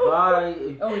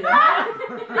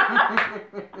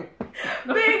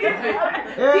bye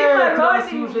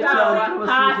hasi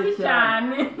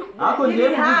cyane ako ngiye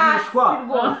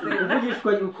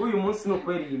kuvugishwa uko uyu munsi no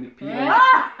kwera iyi mipira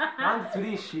kandi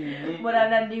turishimye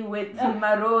murananiwe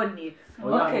timaroni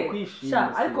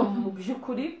ariko mu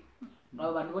by'ukuri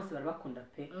abo bantu bose barabakunda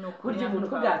pe burya umuntu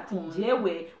ko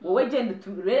byatingewe wowe genda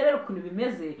turere ukuntu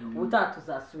bimeze ubutaha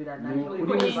tuzasubirana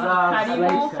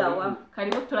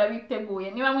karibu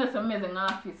turabiteguye niba mwese mumeze nka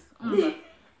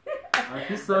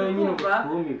afisa wenyine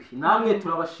ubukumiwe namwe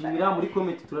turabashimira muri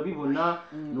comment turabibona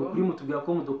ni ukuri mutubwira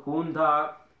ko mudukunda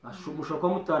mushobora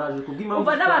kuba mutaraje kubw'impamvu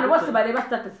umva n'abantu bose bareba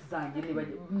status zanjye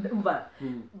umva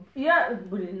iyo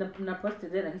buri na poste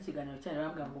zera nk'ikiganiro cyane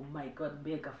bambwira ngo my god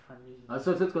bega family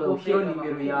asose twagushyiraho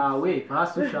nimero yawe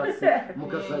hasi ushatse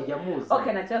mukazajya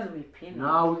muza na cyazo mipina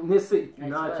nawe nese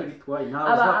ntacyo bitwaye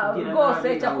nawe uzakubwira rwose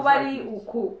cyakuba ari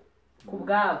uku ku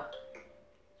bwabo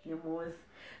ni muzi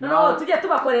noneho tujye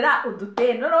tubakorera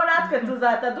udutene noneho natwe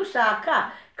tuzata dushaka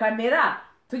kamera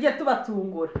tujye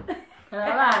tubatungura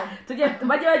tujye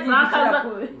bajye bagirira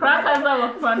praka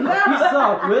z'abafana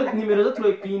bisa nimero zo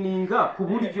turayipininga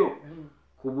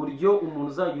ku buryo umuntu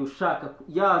uzajya ushaka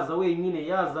yaza wenyine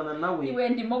yazana nawe iwe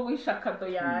ndimo guhisha kado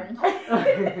yanjye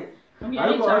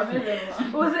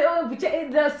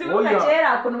sibuka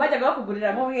kera ukuntu bajyaga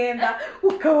bakuguriramo umwenda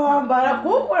ukawambara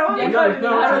kuwukuramo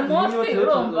hari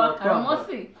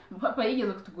umunsi papa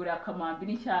yigeze kutugurira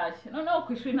akamambiri nshyashya noneho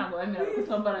ku ishuri ntabwo bemera ko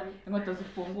twambara inkweto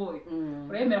zifunguye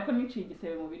uremera ko niciye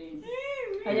igisebe mu birenge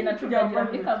agenda acugagira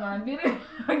muri kamambiri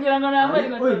kugira ngo nambare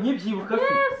inkweto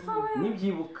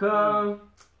nibyibuka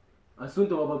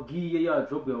asundi wababwiye ya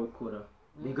job yawukora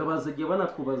Niga bazagiye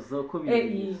banatubaza ko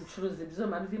biri incuruzi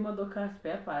byoma by'imodoka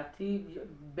spare part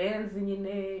Benz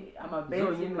nyine ama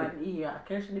Benz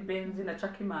akenshi ni Benz na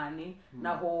Chakimani na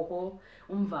hoho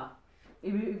umva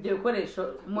ibyo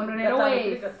bikoresho umuntu rero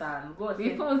wese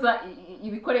bifuza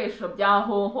ibikoresho bya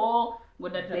hoho ngo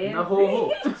na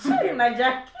hoho na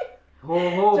Jackie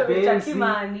hoho Benz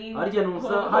arya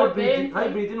nuza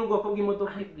hybrid n'ubwoko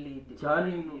bw'imodoka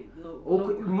cyane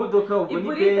imodoka ubwo ni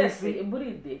Benz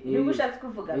iburide niba ushatse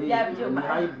kuvuga bya byoma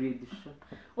hybrid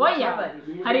oya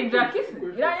hari Jackie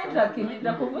iranye Jackie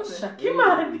ndakuvuze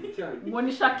Shakimani ngo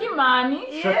ni Shakimani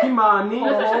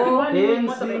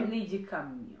Benz ni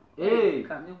igikamyo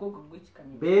kamyo ubwoko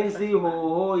bw'igikamyo Benz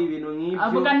hoho ibintu nk'ibyo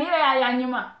avuga nire ya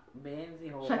nyuma Benz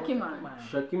hoho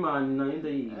Shakimani nayo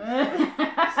ndayizi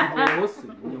si hoho se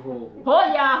ni hoho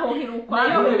hoya hohirukwa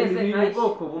ni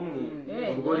ubwoko bumwe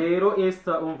ubwo rero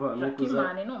Esther umva nukuza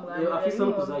afisa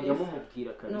no kuzajya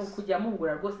mumubwira kabisa nukujya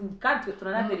mungura rwose kandi twe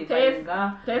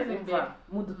turanaderivaringa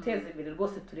muduteze imbere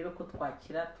rwose turebe ko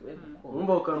twakira tuwe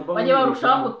umva bajye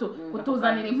barushaho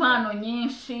kutuzanira impano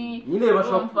nyinshi nyine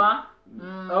bashaka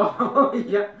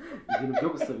ibintu byo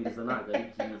gusabiriza ntabwo ari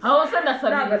byiza aho se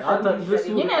ndasabiriza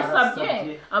nyine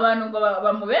yasabye abantu ngo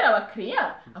bamubera abakiriya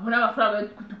abona amafaranga yo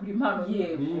kutugura impano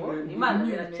yego impano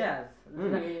ziracyaza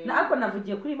ariko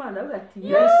navugiye kuri impano ndavuga ati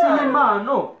si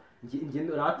impano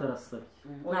ngendo ratarasabye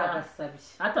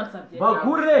atasabye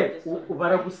bagure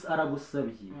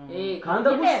aragusabye kandi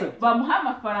agusabye bamuha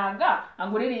amafaranga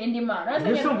agurira indi mana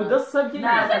ese udasabye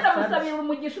ndamusabira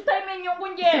umugisha utarimo inyungu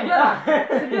ngewe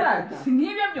si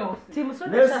nk'ibyo byose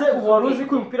mbese wari uzi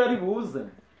ko umupira ari buze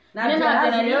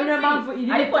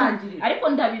ariko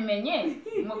ndabimenye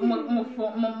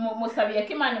musabiye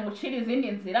ko imana imucira izindi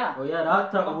nzira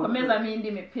bakomezamo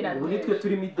indi mipira ubu nitwe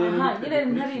turimo ideni nyine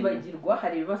ntaribagirwa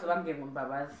hari ibibazo bambwiye ngo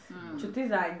mbabaze inshuti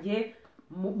zanjye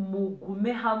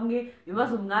mugume hamwe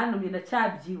ibibazo mwanumye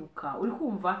ndacyabyibuka uri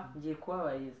kumva ngiye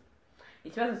kubabariza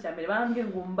ikibazo cya mbere barambwiye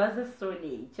ngo mbaze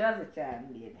Sony ikibazo cya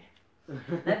mbere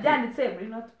nabyanditse muri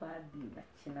notepad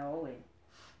bakina wowe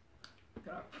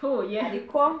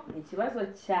ariko ikibazo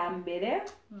cya mbere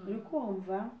uri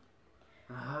kumva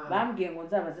bambwiye ngo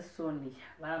nzabaze Sonia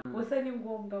gusa ni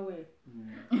ngombwa we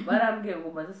barambwiye ngo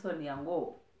mbaze Sonia ngo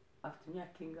afite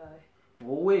imyaka ingahe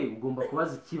wowe ugomba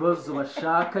kubaza ikibazo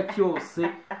bashaka cyose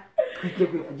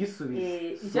twiteguye kugisubiza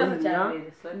ikibazo cya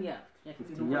mbere Sonia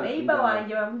niba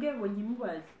wanjye bambwiye ngo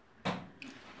nyimubaze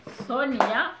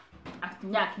Sonia afite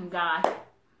imyaka ingahe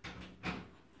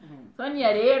Sonia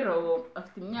rero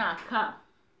afite imyaka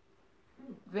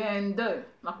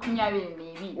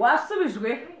 22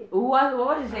 wasubijwe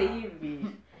uwabajije yibije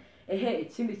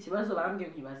ikindi kibazo barambwiye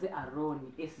nkibaze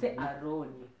Aroni ese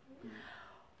Aroni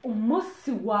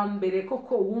umunsi wa mbere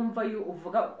koko wumva yo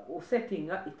uvuga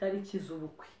usetinga itariki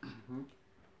z'ubukwe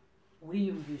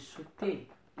wiyumvisha ute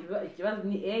ikibazo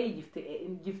ni gifite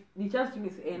ni ikibazo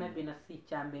kimwe A na B na C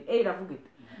cya mbere iravuga iti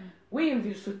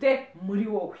wiyumvisha ute muri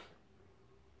wowe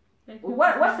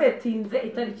wasetinze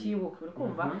itariki y'ubukwe uri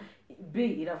kumva B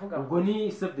iravuga ubwo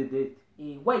ni save the date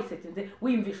wayisetinze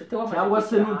wiyumvisha ute wamaze cyangwa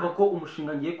se numva ko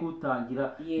umushinga ngiye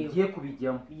kuwutangira ngiye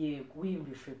kubijyamo yego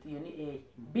wiyumvisha ute iyo ni A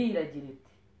B iragira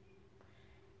iti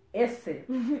ese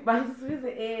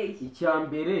basubize icya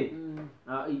mbere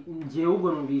ngewe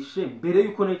ubwo numvishe mbere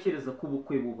yuko ntekereza ko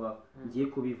ubukwe buba ngiye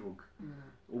kubivuga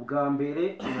ubwa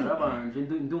mbere narabanje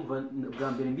ndumva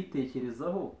bwa mbere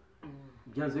mbitekerezaho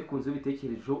byanze bikunze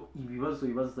bitekerejeho ibibazo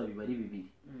bibaza biba ari bibiri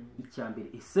icya mbere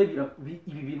ese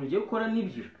ibi bintu ugiye gukora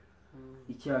nibyo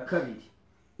icya kabiri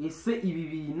ese ibi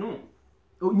bintu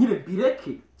nyine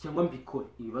bireke cyangwa mbikore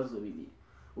ibibazo bibiri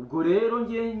ubwo rero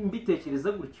ngiye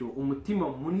mbitekereza gutyo umutima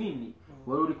munini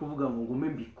wari uri kuvuga ngo ngume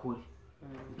mbikore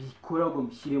ahubwo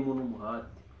mbishyiremo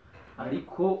n'umuhate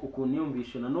ariko ukuntu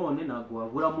yumvishe nanone ntabwo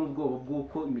waburamo ubwoba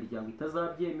bw'uko imiryango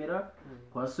itazabyemera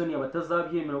kwa Sonia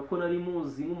batazabyemera kuko nari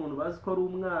muzi nk'umuntu bazi ko ari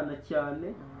umwana cyane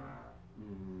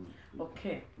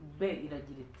B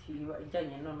iragira iti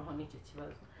ijyanye noneho n'icyo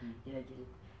kibazo iragira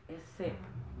iti ese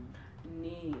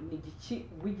ni igiki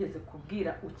wigeze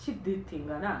kubwira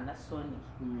ukidetingana na Sonia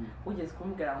wigeze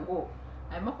kumubwira ngo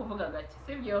arimo kuvuga gake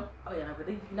sibyo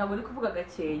ntabwo uri kuvuga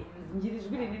gakeya ngira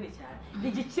ijwi rinini cyane ni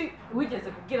igiki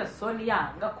wigeze kubwira Sonia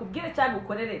ngo akubwire cyangwa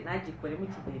ukorere ntagikore mu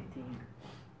kidetinga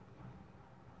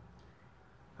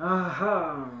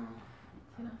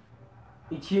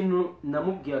ikintu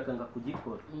namubwiye akanga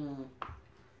kugikora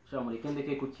mureke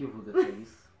ndeke kukivuga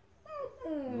kabisa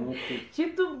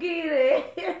kitubwire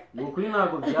ni ukuri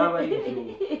ntabwo byaba ari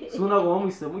byo si ntabwo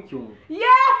wamwise mucyumva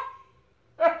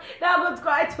ntabwo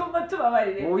twacyumva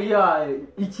tubabarire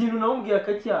ikintu namubwiye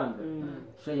akacyanga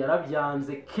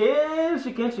yarabyanze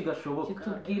kenshi gashoboka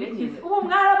kitubwire ubu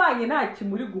mwarabanye nta kintu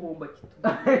muri guhomba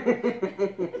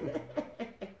kitubwire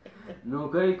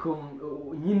nuko ariko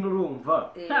nyine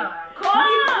urumva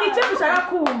nicyo dushaka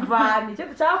kumva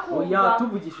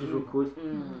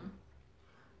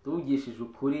tuvugishije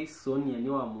ukuri Sonia ni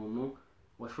wa muntu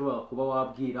washobora kuba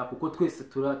wabwira kuko twese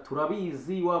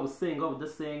turabizi waba usenga waba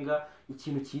udasenga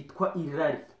ikintu cyitwa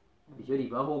irari iryo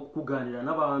ribaho kuganira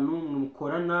n'abantu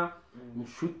mukorana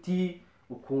inshuti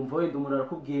ukumva wenda umuntu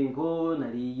arakubwiye ngo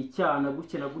nariye icyana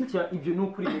gutya na gutya ibyo ni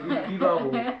ukuri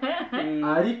bibaho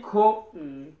ariko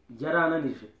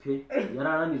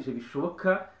yarananije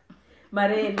bishoboka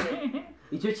marene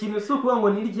icyo kintu si ukuvuga ngo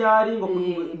ni ryari ngo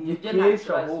ni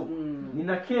kenshi ahubwo ni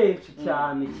na kenshi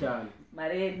cyane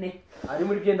marene ari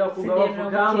muri byenda kuvuga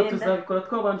bavuga ngo tuzabikora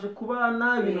twabanje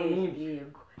kubana ibintu nk'ibyo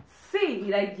si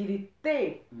iragira ite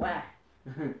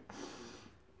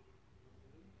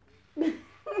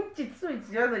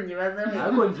ikibazo nyibaza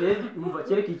ariko njye numva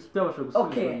kereka ikitabasha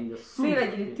gusubiza si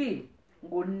iragira iti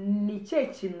ngo ni ikihe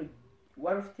kintu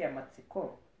wari ufitiye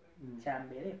amatsiko cya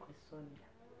mbere kuri Sonia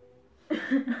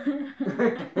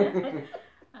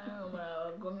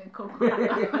abagome koko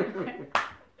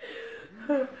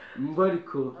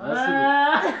ariko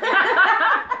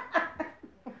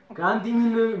kandi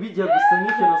nyine bijya gusa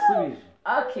n'icyo nasubije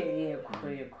yego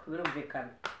birumvikana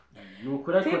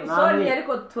nukuri Team Sonia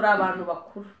ariko turi abantu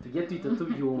bakuru tujye tuhita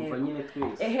tubyumva nyine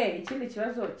twese ikindi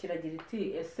kibazo kiragira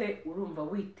iti ese urumva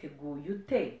witeguye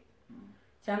ute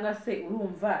cyangwa se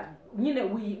urumva nyine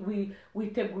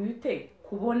witeguye ute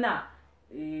kubona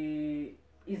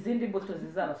izindi mbuto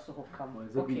zizabasohokamo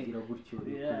bigira gutyo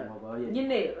rero wabaye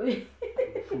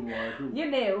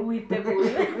nyine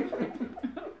witeguye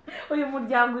uyu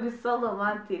muryango uri so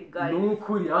romantic guys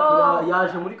nukuri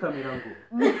yaje muri kamera ngo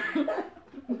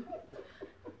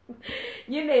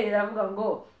nyine iravuga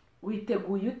ngo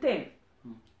witeguye ute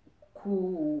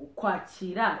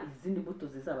kwakira izindi mbuto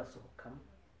zizabasohokamo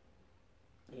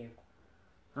yego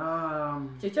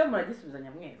icyo cyo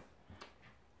muragisubizanya mwero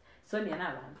Sonia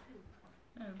n'abantu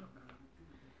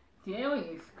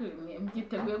yewe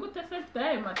mbyiteguye gute se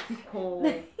mfite matsiko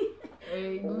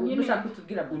ushaka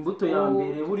kutubwira imbuto ya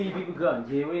mbere buri ibibwa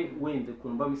ngewe wende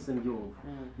kumva mise mbyumva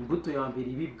imbuto ya mbere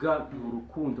ibibwa mu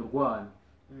rukundo rwanyu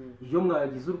iyo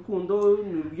mwagize urukundo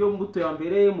niyo mbuto ya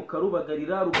mbere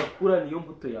mukarubagarira rugakura niyo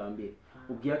mbuto ya mbere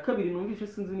ubwiya kabiri numvishe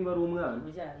sinzi niba ari umwana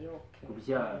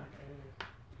kubyara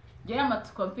ngewe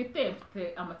amatsiko mfite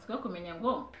amatsiko yo kumenya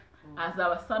ngo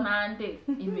azaba asa nande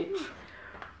imico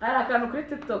hari akantu kuri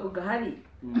TikTok gahari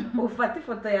ufata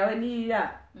ifoto yawe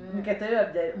niya mukahita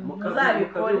bibabyara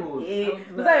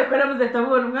muzabikora muzahita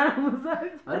mubona umwana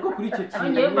muzabye ariko kuri icyo kintu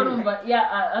ngewe barumva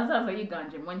azaza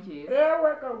yiganjemo ngewe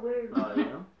yewe kagwe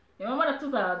niba mara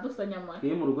tuzadusa nyama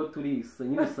mu rugo turisa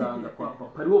nyine usanga kwa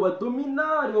papa aribo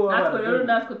badomina aribo natwe rero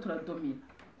natwe turadomina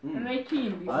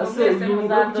n'ikindi ase uyu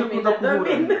mugabo cyo kuda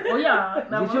kuburana oya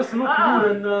ntabwo cyose no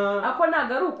kuburana ako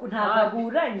nagaruku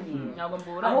ntaburanye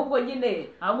ahubwo nyine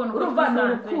urumva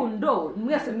n'urukundo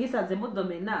mwese mwisanze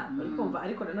mudomena urikumva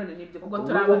ariko nanone nibyo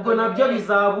ubwo nabyo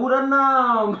bizaburana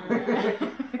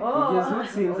kugeza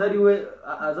utsinze ari we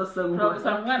azasa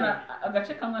nk'umwana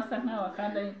agace kamwe asa nkawe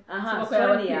kandi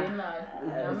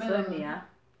Sonia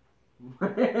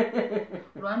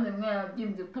uruhande rumwe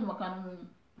yabyimbye utamukana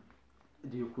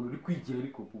ndiyo ukuntu uri kwigira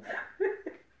ariko kuko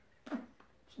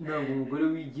ntabwo umugore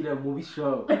wigira mu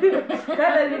bishaho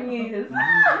kandi ari mwiza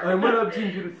arimo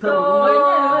arabyinjira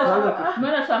utabona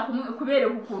mwene ashaka kubereka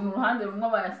ukuntu uruhande rumwe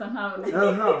bayasa nkawe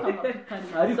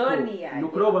ariko ni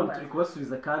ukuri abo bantu turi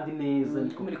kubasubiza kandi neza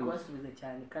muri kubasubiza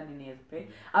cyane kandi neza pe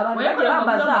abantu bagiye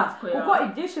bambaza kuko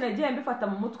ibyinshi nagiye mbifata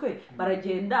mu mutwe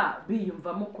baragenda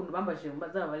biyumvamo ukuntu bambajije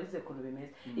bazabarize ukuntu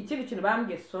bimeze ikindi kintu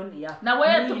bambwiye Sonia nawe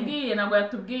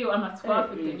yatubwiye amatsiko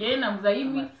afite ngewe navuze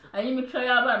ay'imico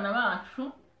y'abana bacu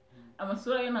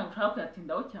amasura ye ntabwo ushaka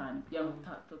kuyatindaho cyane kugira ngo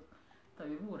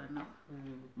tutabibura nawe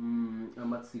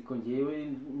amatsiko ngewe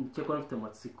cyakora mfite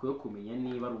amatsiko yo kumenya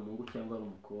niba ari umuhungu cyangwa ari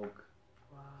umukobwa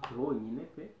honyine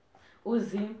pe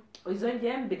uzi izo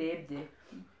ngewe mbirebye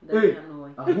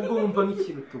ahubwo wumva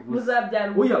nk'ikintu tuvuze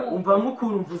muzabyara oya umva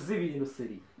nk'ukuntu mvuze ibintu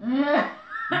seri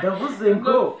ndavuze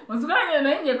ngo uzwanye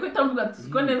nayo ngiye kwita mvuga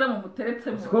tuziko neza mu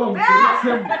muteretsemo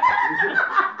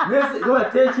neza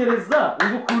watekereza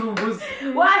ukuntu mvuze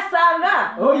wasanga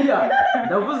oya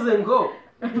ndavuze ngo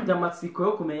mfite amatsiko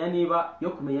yo kumenya niba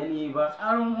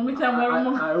ari umuhungu cyangwa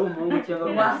ari umuhungu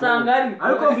cyangwa wasanga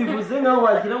ariko mbivuze nkaho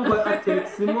wagira ngo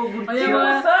ateretsemo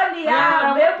gutya Sonia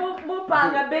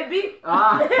mupanga baby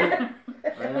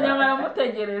kugira ngo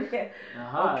aramutegereje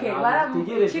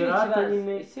baramutegereje rata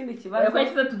nyine ikindi kibazo ariko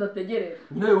cyiza tudategereje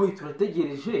nyine we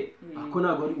turategereje ako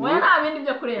ntabwo ari we nta bindi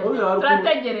byo kurenza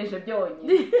turategereje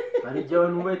byonyine hari igihe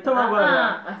abantu bahita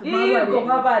babara yego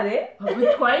babare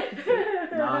bitwaye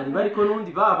niba ariko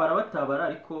n'ubundi babara batabara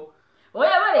ariko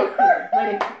oya bareke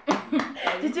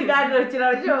iki kiganiro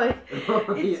kiraryoshye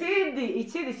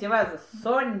ikindi kibazo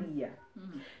Sonia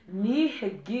nihe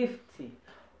gift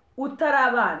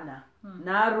utarabana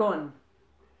na Ron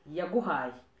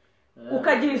yaguhaye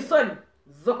ukagira isoni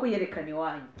zo kuyerekana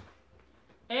iwanyu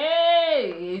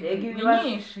ni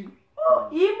nyinshi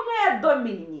imwe ya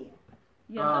Dominique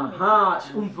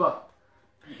umva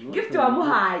gift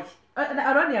wamuhaye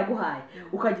Ron yaguhaye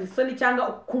ukagira isoni cyangwa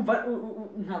ukumva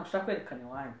ntabwo ushaka kwerekana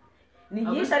iwanyu ni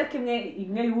nyinshi ariko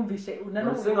imwe yumvishe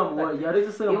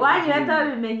iwanyu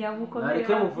yatabimenya nk'uko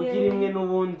nareke muvugire imwe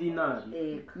n'ubundi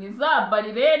nabi ni za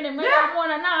barirene mwe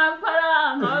yamubona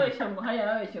nampara nkababeshya ngo haya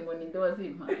babeshye ngo ninde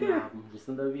wazimpaye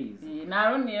gusa ndabizi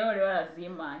naroni rero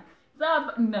warazimpaye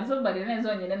nazo barirene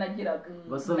zonyine nagiraga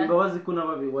basaba imbabazi ko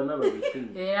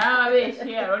wanababeshye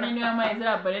ababeshye aroni niyo yamaye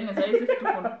ziriya barirene zari zifite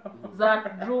ukuntu za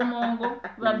drumongo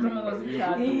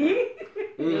z'icyatsi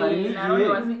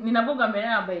ni nabwo bwa mbere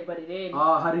yambaye barirene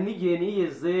hari n'igihe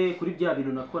niyeze kuri bya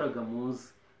bintu nakoraga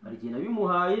muzi hari igihe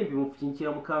nabimuhaye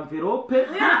mbimupfunyikira mu kamverope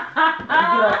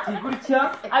agira ati gutya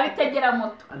abitegera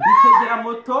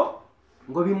moto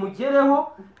ngo bimugereho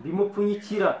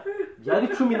bimupfunyikira byari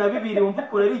 12 wumva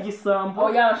ukura ari igisambo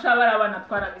oya bashobora abana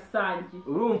twarabisangiye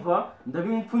urumva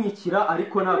ndabimpfunyikira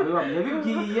ariko ntabwo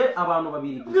yabibwiye abantu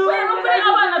babiri gusa oya no kuri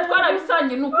abana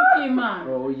twarabisangiye nuko kw'Imana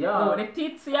oya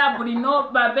Letizia Bruno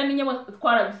babe ninyemo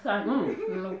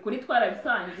twarabisangiye nukuri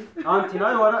twarabisangiye anti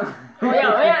nawe wara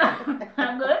oya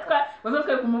ntabwo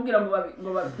bazotwe kumubwira ngo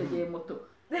babitegeye moto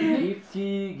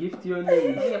gift yo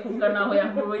ni kuvuga naho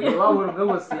yahuye wabona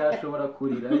ngo se yashobora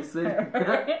kurira ese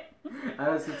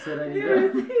arasitseranira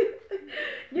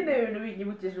nyine ibintu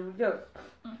binyibukije uburyo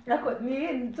ariko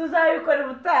tuzabikora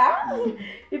ubutaha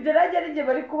ibyo nanjye ari njye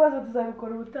bari kubaza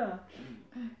tuzabikora ubutaha.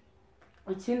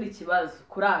 Ikindi kibazo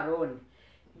kuri Aroni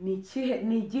ni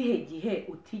igihe gihe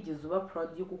utigeze uba proud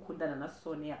yo gukundana na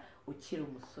Sonia ukiri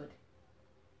umusore?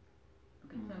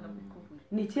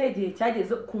 Ni ikihe gihe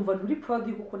cyageze kumva nturi proud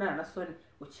yo gukundana na Sonia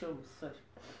ukiri umusore,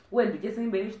 wenda ugeze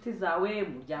imbere y'inshuti zawe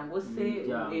umuryango se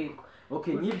yego?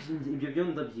 Okay, ibyo byo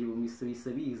ndabyibuka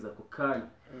bisabiza ku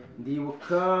kanya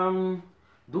ndibuka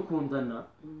dukundana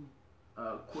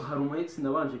hari umu ex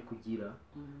nabanje kugira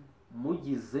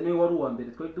mugize niwe wari uwa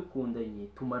mbere twari dukundanye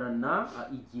tumarana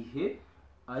igihe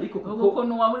ariko kuko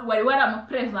wari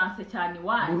waramupresence cyane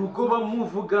iwanyu mu rugo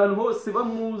bamuvugana hose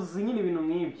bamuzi nyine ibintu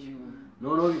nk'ibyo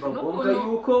noneho biba ngombwa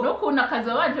yuko n'ukuntu akazi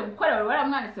wabanje gukora wari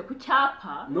waramwanditse ku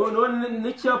cyapa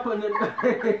n'icyapa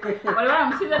wari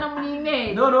waramusize no muri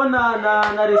email noneho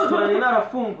na restaurant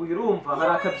narafunguye urumva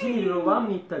hari akabyiniriro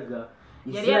bamwitaga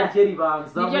izina rye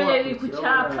ribanzamo niryo riri ku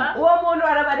cyapa uwo muntu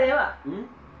arabareba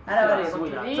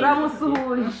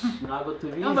turamusuhuje ntabwo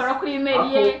tubizi numva kuri email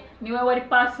ye niwe wari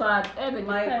password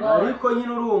ariko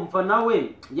nyine urumva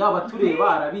nawe yaba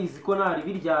tureba arabizi ko nari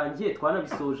biryanjye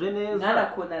twanabisoje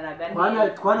neza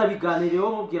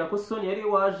twanabiganiriyeho mubwira ko Sonia yari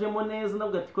wajemo neza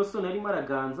nabwo ati ko Sonia yarimo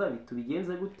araganza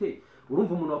bitubigenze gute.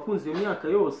 Urumva umuntu wakunze iyo myaka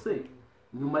yose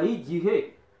nyuma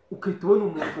y'igihe ukahita ubona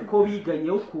umuntu uko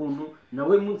biganyeho ukuntu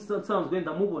nawe nsanzwe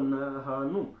ndamubona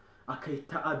ahantu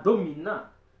akahita adomina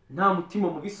nta mutima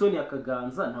mubi Sonia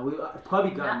akaganza nawe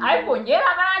twabiganira ariko ngera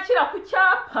narakira ku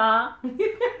cyapa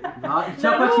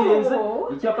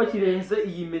icyapa kirenze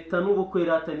iyi meta n'ubukwe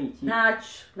rata ni iki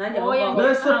ntacu nanjye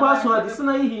mbese password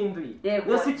sinayihinduye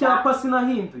mbese icyapa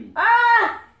sinahinduye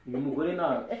uyu mugore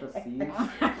nashasi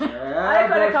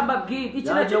ariko reka mbabwire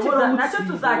iki nacyo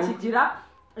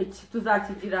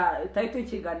tuzakigira tariki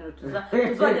y'ikiganiro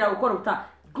tuzongera gukora ubutaha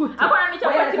abana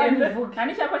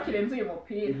n'icyapa kirenze uyu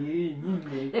mupira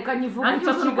reka nyivuge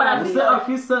icyo kiganiro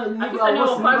afisa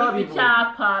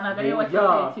icyapa nagari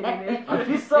wakirekire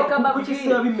afisa kuko se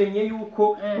yabimenye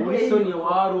yuko uri Sonia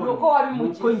waro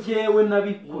nuko njyewe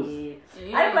nabikoze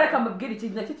ariko reka mbabwire iki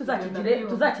nacyo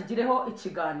tuzakigireho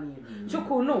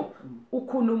ikiganiro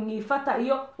ukuntu mwifata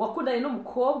iyo wakundanye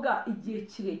n'umukobwa igihe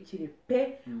kirekire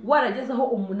pe waragezeho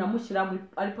umuntu amushyira muri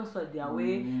ari password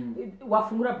yawe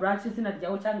wafungura branch izina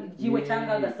ryawe cyangwa iryiwe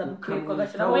cyangwa agasabuke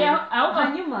kagashyiraho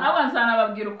hanyuma abo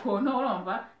nzanababwira ukuntu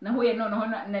urumva nahuye noneho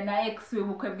na ex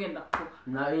w'ubukwe bwenda kuba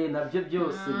nabyo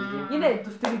byose nyine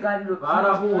dufite ibiganiro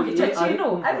barahuye icyo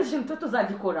kintu ariko ikintu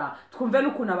tuzagikora twumve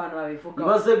n'ukuntu abantu babivuga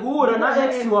ibaze guhura na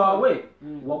ex wawe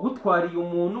wagutwariye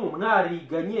umuntu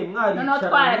mwariganye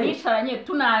twaricaranye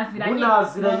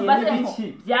tunaziranye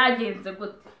n'ibiki byagenze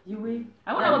gute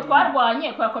abo nabo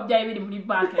twarwanye kubera ko byari biri muri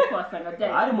banki ariko wasanga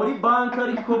byari ari muri banki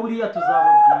ariko buriya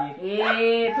tuzababwira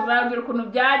tuzababwira ukuntu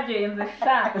byagenze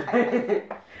sha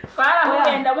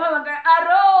twarahuye ndamuhamagara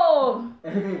aro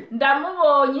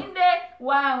ndamubonye nde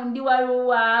wa undi wari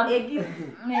uwawe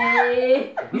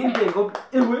binde ngo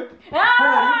ewe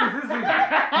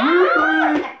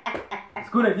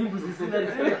skura nimbuzi izina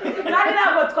kandi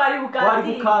ntabwo twari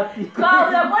bukati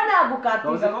twavuze ko nta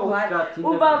gukatiza kuhari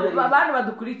umva abantu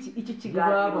badukurikiye iki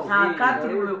kiganiro nta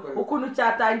katiri ukuntu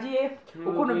cyatangiye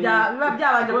ukuntu biba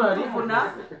byabanje kutuvuna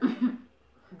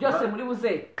byose muri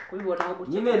buze kubibonaho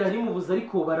gutya nyine nari mubuze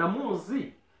ariko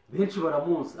baramuzi benshi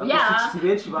baramuzi si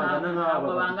benshi bangana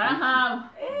nk'aba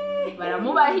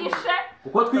baramubahishe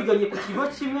kuko twiganye ku kigo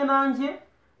kimwe nanjye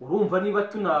urumva niba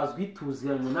tunazwi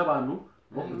tuziranye n'abantu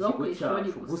bo ku kigo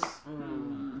cyacu gusa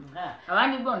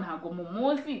abandi bwo ntabwo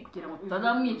mumuzi kugira ngo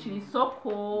tutazamwicira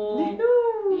isoko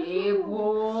yego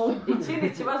ikindi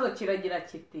kibazo kiragira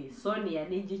kiti Sonia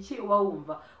ni igiki uba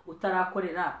wumva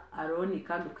utarakorera Aroni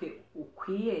kandi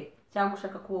ukwiye cyangwa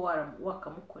ushaka kuba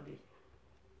wakamukoreye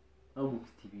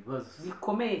mufite ibibazo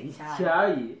bikomeye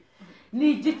cyane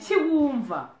ni igiki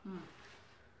wumva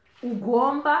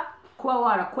ugomba kuba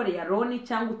warakoreye Aroni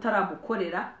cyangwa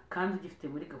utaramukorera kandi ugifite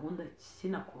muri gahunda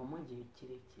kinakuba mu gihe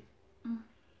kirekire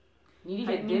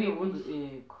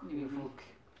nibivuge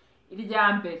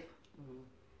irya mbere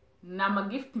ni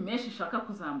amagift menshi ushaka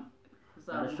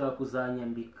arashaka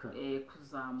kuzanyambika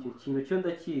kuzamuka icyo kintu cyo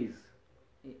ndakizi.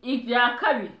 ibya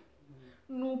kabiri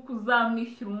ni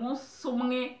ukuzamwishyura umunsi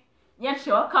umwe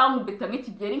yaciye akankubita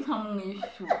nk'ikigeri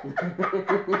nkamwishyura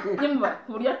nyumva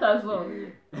ku buryo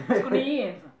atazongera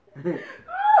kuriyenza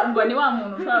ngo ni wa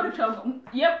muntu ushobora guca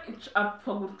iyo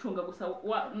apfa gucunga gusa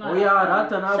oya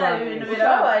rata n'abantu ibintu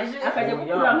birababaje akajya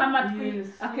gukura nk'amatwi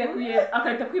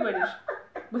akahita kwibarisha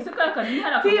gusa kaka ni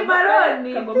hari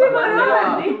timaroni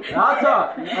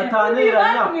rata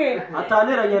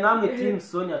ataneranya namwe team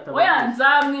Sony oya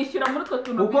nzamwishyura muri utwo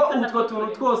tuntu kuko utwo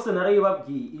tuntu twose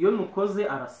narayibabwiye iyo nukoze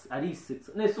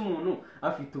arisetsa nese umuntu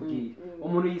afite ubwire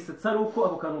umuntu yisetsa ari uko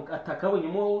ako kantu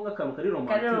atakabonyemo nk'akantu kari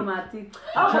romantic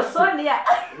aho Sonia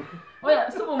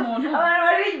oya si umuntu abantu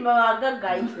bari inyuma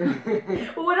bagagaye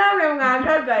ubu namwe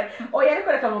mwagagaye oya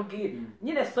ariko reka mubwire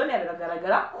nyine Sonia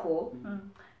biragaragara ko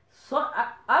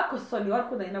ako Sonia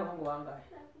warakundanye n'abahungu bangahe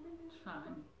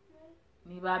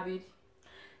ni babiri.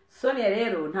 Sonia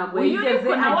rero ntabwo yigeze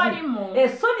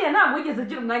Sonia ntabwo yigeze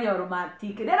agira umwanya wa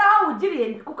romantique rero aho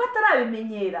ugiriye kuko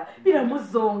atarabimenyera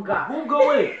biramuzonga ahubwo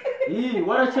we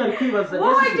waracyari kwibaza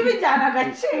wowe tubijyana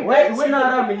agaciro we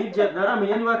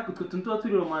naramenya niba utwo tuntu tuba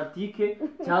turi romantique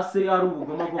cyangwa se ari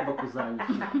ubugome agomba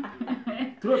kuzanyishyura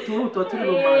tuba turi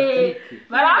romantique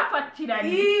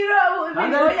barafatiranye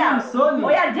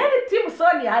oya jyane team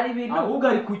Sonia hari ibintu ahubwo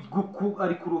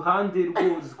ari ku ruhande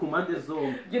rwose ku mpande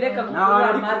zombi reka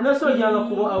nese yanga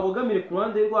kuba abogamire ku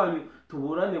ruhande rwanyu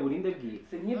tuburane burinde bwiza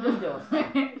si nk'ibyo byose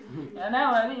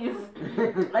nawe barize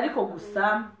ariko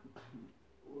gusa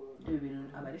ibi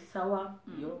bintu aba ari sawa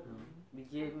iyo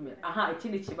bigiye bimera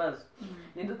ikindi kibazo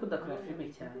ninde ukudakora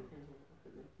filime cyane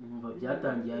numva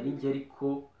byatangiye ari njye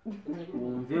ariko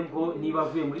wumve ngo niba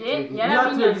avuye muri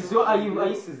televiziyo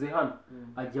ayisize hano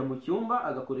ajya mu cyumba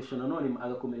agakoresha nanone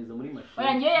agakomereza muri mashini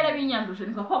oya ngiye yarabinyanduje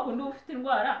niko kwa kundi ufite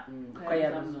indwara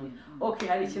okay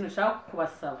hari ikintu ushaka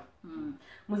kubasaba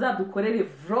muzadukorere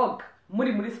vlog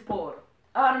muri siporo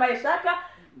abantu bayishaka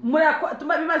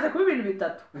bimaze kuba ibintu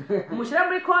bitatu mushyira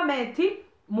muri comment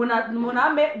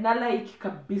muname na like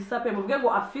kabisa pe muvuge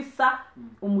ngo afisa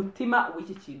umutima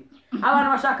w'iki kintu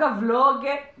abantu bashaka vlog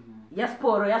ya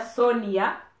siporo ya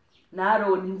Sonia na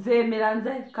Aaron nzemera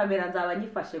kamera nzaba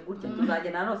nyifashe gutya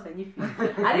tuzajya nanose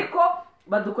nyifite ariko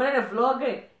badukorere vlog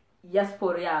ya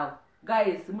siporo yawe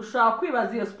guys mushaka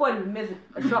kwibaza iyo siporo bimeze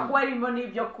ashobora kuba arimo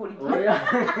n'ibyo kurya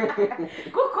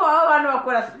kuko abantu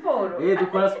bakora siporo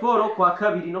dukora siporo kwa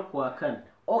kabiri no kwa kane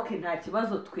okay nta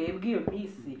kibazo twebwe iyo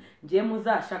minsi ngiye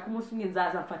muzashaka umunsi umwe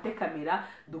nzaza mfate kamera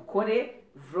dukore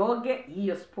vlog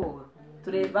y'iyo siporo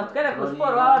batwereka ko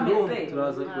siporo baba bameze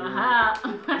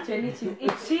icyo ni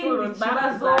ikindi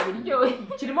kibazo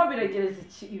kirimo biregereza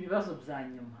ibibazo bya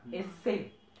nyuma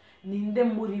ese ninde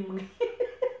muri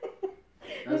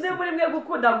mwe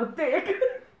gukunda guteka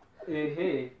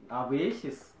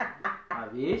abeshye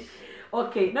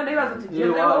okay none ibibazo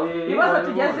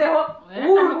tugezeho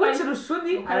uruguci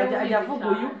rushuni ajya avuga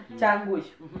uyu cyangwa uyu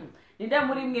ninde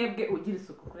muri mwebwe ugira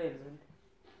isuku kurenza undi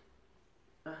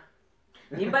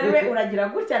nimba ari we uragira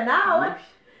gutya nawe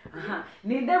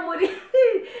ninde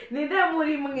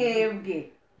muri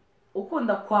mwebwe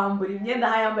ukunda kwambura imyenda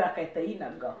aho yambaye akahita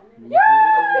yinagaho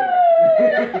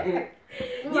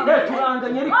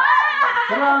turanganye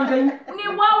ni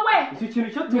wowe icyo kintu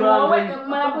cyo turanganye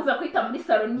marabuza kwita muri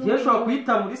salo ngiye ushobora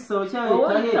kwita muri salo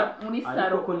cyangwa muri salo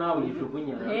ariko nawe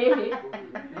yijugunya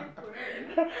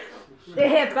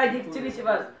twagira ikindi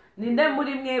kibazo ninde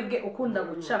muri mwebwe ukunda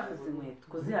gucafuza inkweto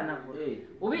kuzihanagura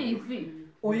ubizi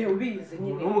ubizi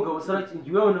nyine n'umugabo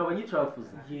usarakingiye wewe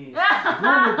nabanyicafuza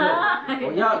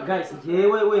oya guys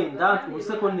ngewe wenda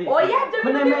ubuse ko ne oya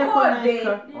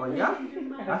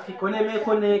afi ko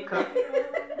neka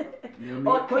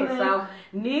okay sawa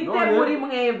ninde muri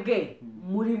mwebwe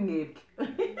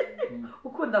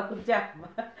ukunda kuryama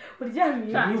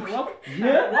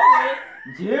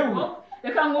ngewe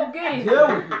reka nkubwire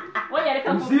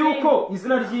uzi yuko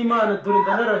izina ry'Imana dore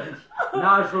ndararahiye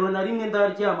nta joro na rimwe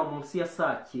ndaryama munsi ya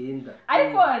 9:00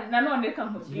 ariko nanone reka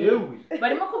nkubwire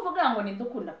barimo kuvuga ngo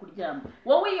nidukunda kuryama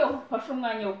wowe iyo ufashe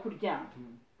umwanya wo kuryama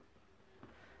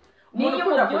niyo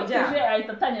umubyukije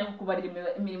ahita atangira kukubarira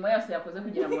imirimo yose yakoze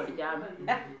kugira ngo aryame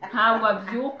ntabwo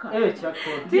abyuka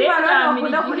cyakora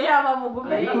akunda kuryama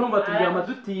mugume ariko urumva turyama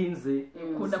dutinze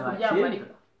ukunda kuryama ariko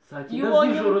iyo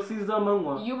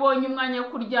ubonye umwanya wo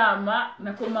kuryama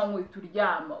nako manywa uhita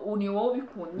uryama ni wowe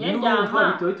ubikunye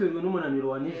ryama bitewe n'umunaniro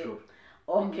wa nijoro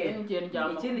okay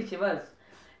ikindi kibazo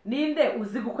ninde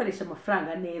uzi gukoresha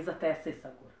amafaranga neza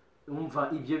atayasesagura umva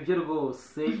ibyo byo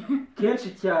rwose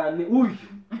kenshi cyane uyu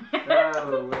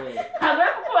ntabwo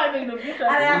ari kukubaza ibintu byinshi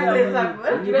arayasesagura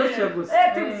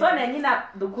tumusone nyine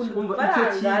dukunda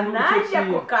udufaranga nanjye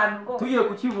ako kantu rwose tugiye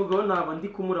kukivugaho ntabwo ndi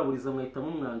kumuraburiza mwahita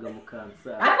mumwanga mukansa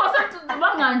ariko se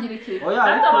bamwangira iki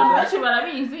ariko abantu benshi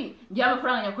barabizi ngiye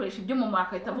amafaranga nyakoresha iby'umumaro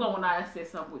akahita avuga ngo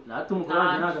nayasesagure natwe umugore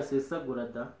wanjye ntagasesagura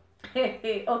da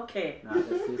okay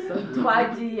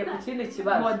twagiye ku kindi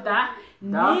kibazo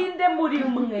ninde muri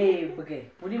mwebwe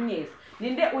muri mwese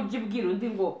ninde ujya ubwira undi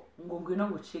ngo ngwino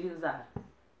ngucire inzara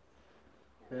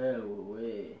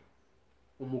ewe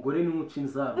umugore niwe uca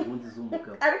inzara ubundi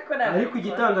z'umugabo ariko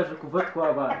igitangaje kuva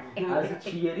twabana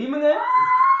aziciye rimwe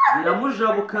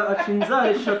biramujabuka aca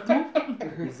inzara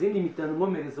 3 izindi mitano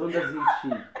nkomerezaho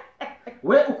ndaziciye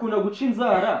we ukunda guca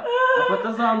inzara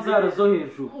afata za nzara zo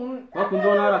hejuru bakunda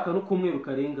ubona hari akantu k'umweru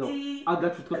karengaho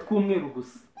agacutwa tw'umweru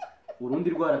gusa urundi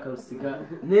rwara akarusiga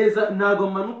neza ntago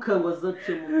manuka ngo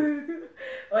azace mu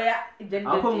oya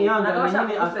ako mwihangana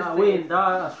nyine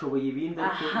wenda ashoboye ibindi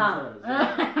ariko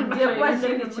ngiye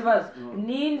kubashyira ikibazo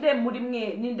ninde muri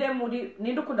mwe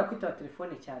ninde ukunda kwitaba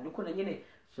telefone cyane ukunda nyine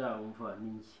umva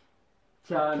ninjye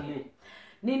cyane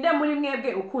ninde muri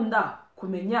mwebwe ukunda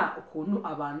kumenya ukuntu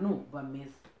abantu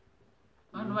bameze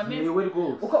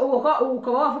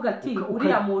ukaba wavuga ati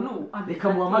uriya muntu reka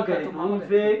muhamagare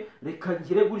mwumve reka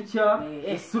ngire gutya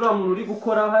ese uriya muntu uri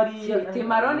gukora hariya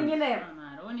timaroni nyine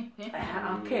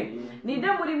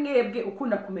ninde muri mwebwe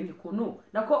ukunda kumenya ukuntu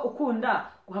nako ukunda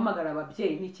guhamagara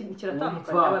ababyeyi ni ikintu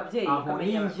kiratandukanye ababyeyi aho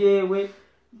ni njyewe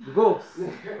rwose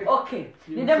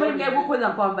ninde muri mwebwe ukunda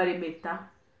kwambara impeta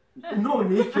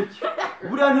none icyo cyo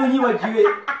buriya niyo nyibagiwe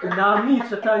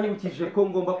namwica atanyibukije ko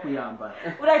ngomba kuyambara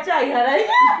uracyayiharaye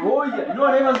oya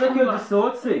none bibaze ko iyo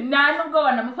dusohotse nta nubwo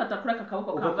banamufata kuri aka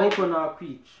kaboko kambaye akaboko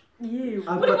nakwica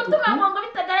uri gutuma ngo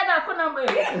bitagaragara ko nambaye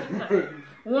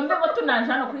wumve ngo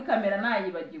tunaje hano kuri kamera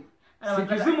nayibagiwe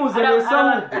zimuzaniye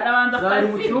samu zari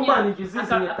mu cyumba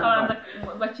akabanza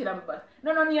bakirambara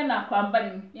none niyo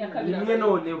nakwambara iya kabiri imwe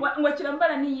noneho ngo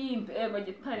kirambara n'iyindi ego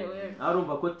gitare wewe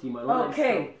arumva ko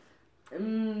timaroni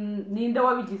ninde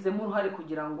wabigizemo uruhare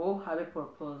kugira ngo habe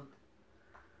proposed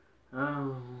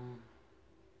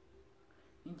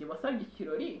njye wasabye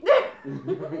ikirori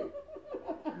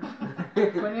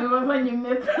ngo niwe wazanye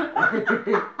impeta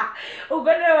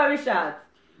ubwo niwe wabishatse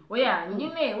oya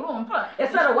nyine urumva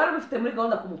ese wari bifite muri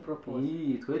gahunda kumupropose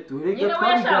twe turege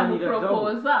twabiganiragaho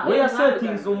we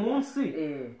yasetinze umunsi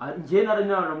njye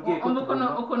narambwiye ko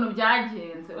ukuntu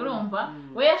byagenze urumva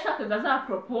we yashakaga za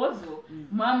proposal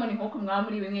mama ni nkuko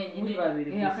mwamuri mwenyine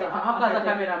hakaza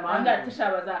kameramani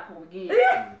ndatishaba zakubwiye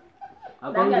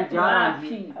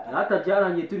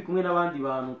byarangiye turi kumwe n'abandi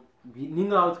bantu ni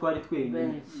nkaho twari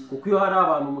twenyine kuko iyo hari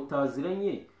abantu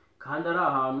mutaziranye kandi ari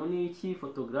ahantu n'iki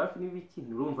photographe n'ibiki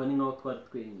nurumva ni nkaho twari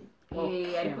twenyine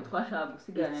ariko twashaka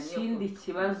gusigarana niyo ikindi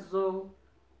kibazo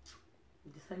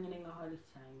gisa nyine nkaho ari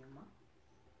cyanyuma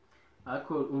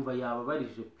ariko umva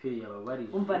yababarije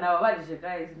yababarije umva nababarije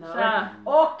guys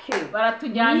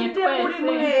baratujyanye twese muri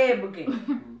mwebwe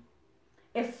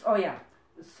oya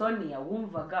Sonia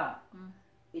wumvaga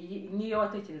niyo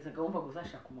watekerezaga wumvaga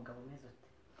uzashaka umugabo mwiza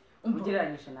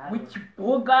ugereranyije nawe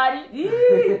wikibogari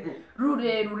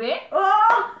rurerure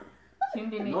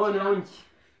ikindi ni noneho njye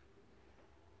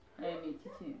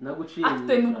naguciye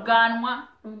afite n'ubwanwa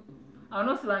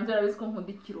abantu bose banjye barabizi ko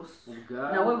nkunda ikiroso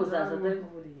nawe buzaza dore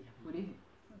burihe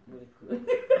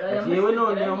yewe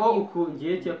noneho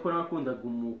ngiye cyakora nakundaga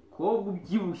umukobwa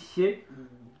ubyibushye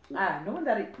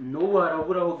n'ubu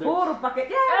haraburaho gake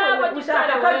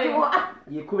gushaka ko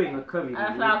yikube nka kabiri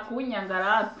ashaka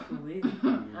kunyangara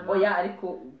oya ariko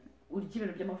urya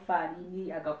ibintu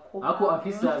by'amafarini agakoma ako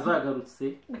afise yazagarutse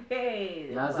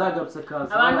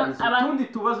akaza utundi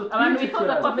tubazo twinshi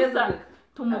cyane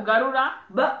tumugarura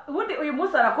ubundi uyu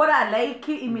munsi arakora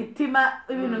like imitima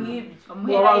ibintu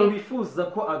nk'ibyo abantu bifuza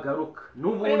ko agaruka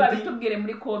n'ubundi babitubwire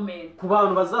muri comment ku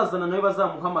bantu bazazana nawe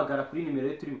bazamuhamagara kuri nimero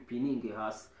ye turi bupininge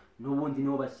hasi n'ubundi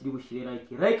niho bushyire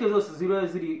like zose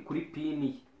ziri kuri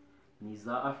pini ni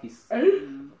za afisa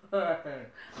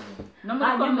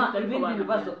hanyuma ibindi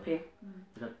bibazo pe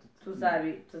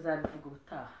tuzabivuga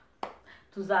ubutaha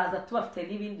tuzaza tubafite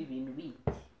n'ibindi bintu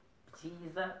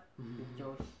byiza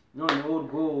biryoshye noneho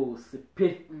rwose pe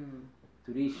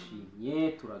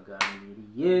turishimye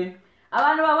turaganiriye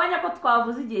abantu babonye ko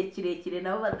twavuze igihe kirekire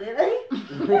nabo badera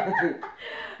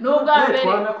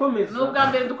n'ubwa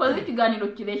mbere dukoze ikiganiro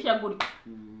kireshya gutya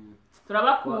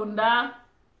turabakunda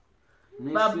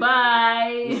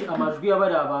bye amajwi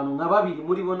y'abari abantu nka babiri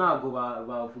muri bo ntabwo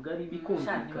bavuga ari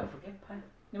bikumvikana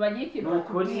nibagiye ikintu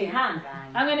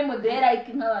hamwe ni mudera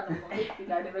iki nk'abantu mu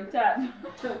kiganiro cyane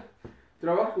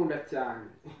turabakunda cyane.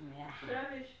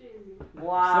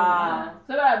 Wow.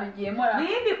 So barabigiyemo ra.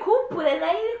 Nindi couple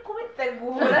nayo iri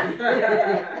kubitegura.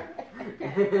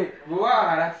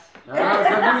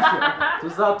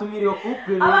 tuzatumira iyo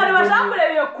couple Abantu bashaka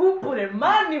kureba iyo couple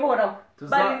mani hora.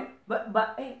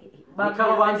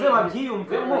 Reka banze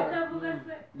babyiyumvemo.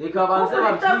 Reka banze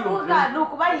babyiyumvemo. Ni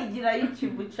ukubahigira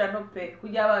y'ikibucano pe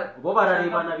kujya bo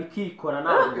bararebana bikikora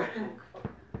ntabwo.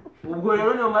 Ubwo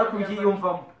rero niyo mara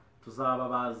kubyiyumvamo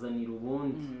tuzababazanira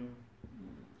ubundi.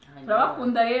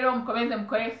 Turabakunda rero mukomeze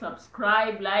mukore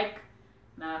subscribe, like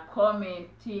na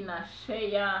comment na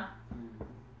share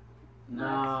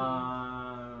na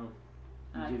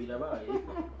ibyo birabaye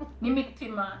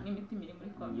n'imitima iri muri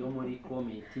comment. Yo muri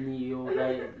comment niyo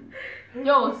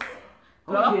Yose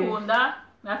turabakunda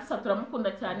natwe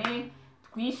turamukunda cyane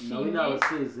twishimye. nawe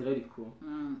nabasezera ariko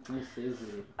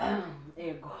musezere.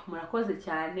 Ego murakoze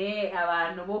cyane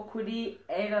abantu bo kuri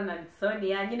Aaron and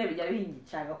Sonia nyine bijya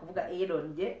bihingicaga kuvuga Aaron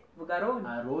nge vuga Aaron.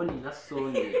 Aaron na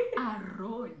Sonia.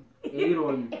 Aaron. Ni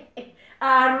Aaron.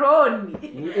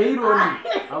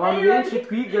 Abantu benshi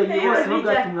twiganye bose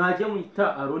bagati mwajya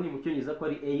mwita Aaron mu cyongereza ko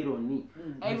ari Aaron.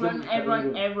 Aaron.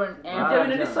 Ibyo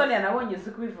bintu ni Sonia nabonye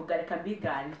uzi kubivuga reka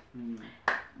mbigane.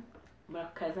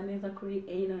 Murakaza neza kuri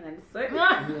Aaron and Sonia.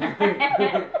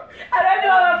 Arani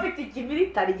baba bafite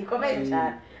ikibirita gikomeye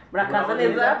cyane. Murakaza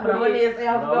neza, muraho neza,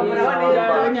 yavuga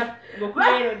muraho neza. Ngo kuri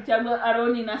cyangwa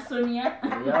Aaron na Sonia.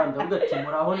 Ndavuga ati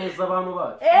muraho neza abantu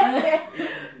bacu.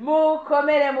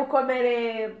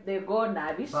 Mukomere dego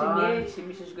nabishimye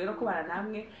nshimishijwe no kubana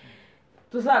namwe.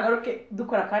 Tuzagaruke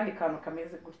dukora kandi kantu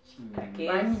kameze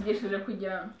gutya. Banyigishije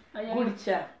kujya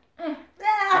gutya.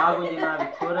 Ntabwo njye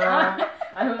nabikora.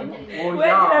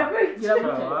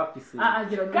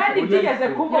 Kandi byigeze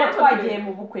kumva twagiye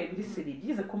mu bukwe birisiri.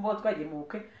 Byigeze kumva twagiye mu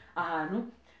bukwe ahantu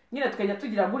nyine tukajya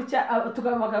tugira gutya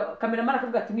kameramana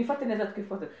akavuga ati mwifate neza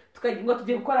twifote tukagira ngo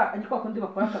tugiye gukora anyiko kundi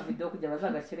bakora ka video kugira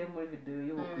bazagashyire muri video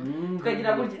y'ubukwe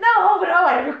tukagira gutya naho bura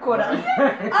barabikora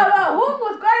abahungu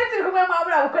twari turi kumwe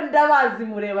mwabura uko ndabazi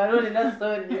mureba none na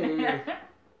Sonia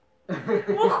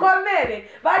mukomere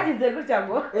bagize gutya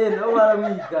ngo nabo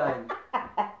baramwiganye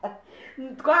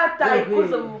twataye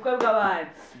kuzo mu bukwe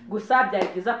bw'abandi gusa byari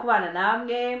byiza kubana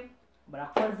namwe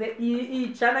murakoze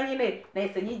icana nyine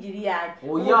nahise nyigira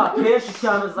iyanjye. Oya kenshi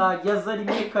cyane zageza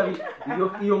rimwe kabiri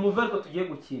iyo muve ariko tugiye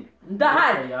gukina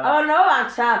ndahari abantu nabo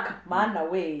banshaka mana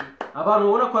we abantu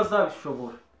ubona ko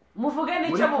azabishobora muvuge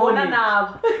n'icyo mubona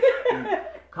nabo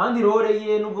kandi rore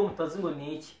ye nubwo mutazi ngo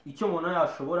ni iki icyo mubona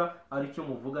yashobora ari cyo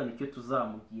muvuga nicyo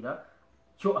tuzamugira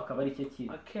cyo akaba ari cyo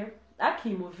kintu.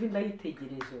 Akimuvi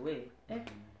ndayitegereje we.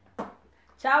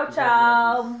 Ciao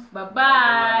ciao. Bye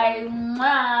bye.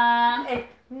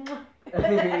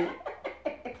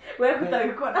 Wewe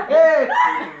kutabikora.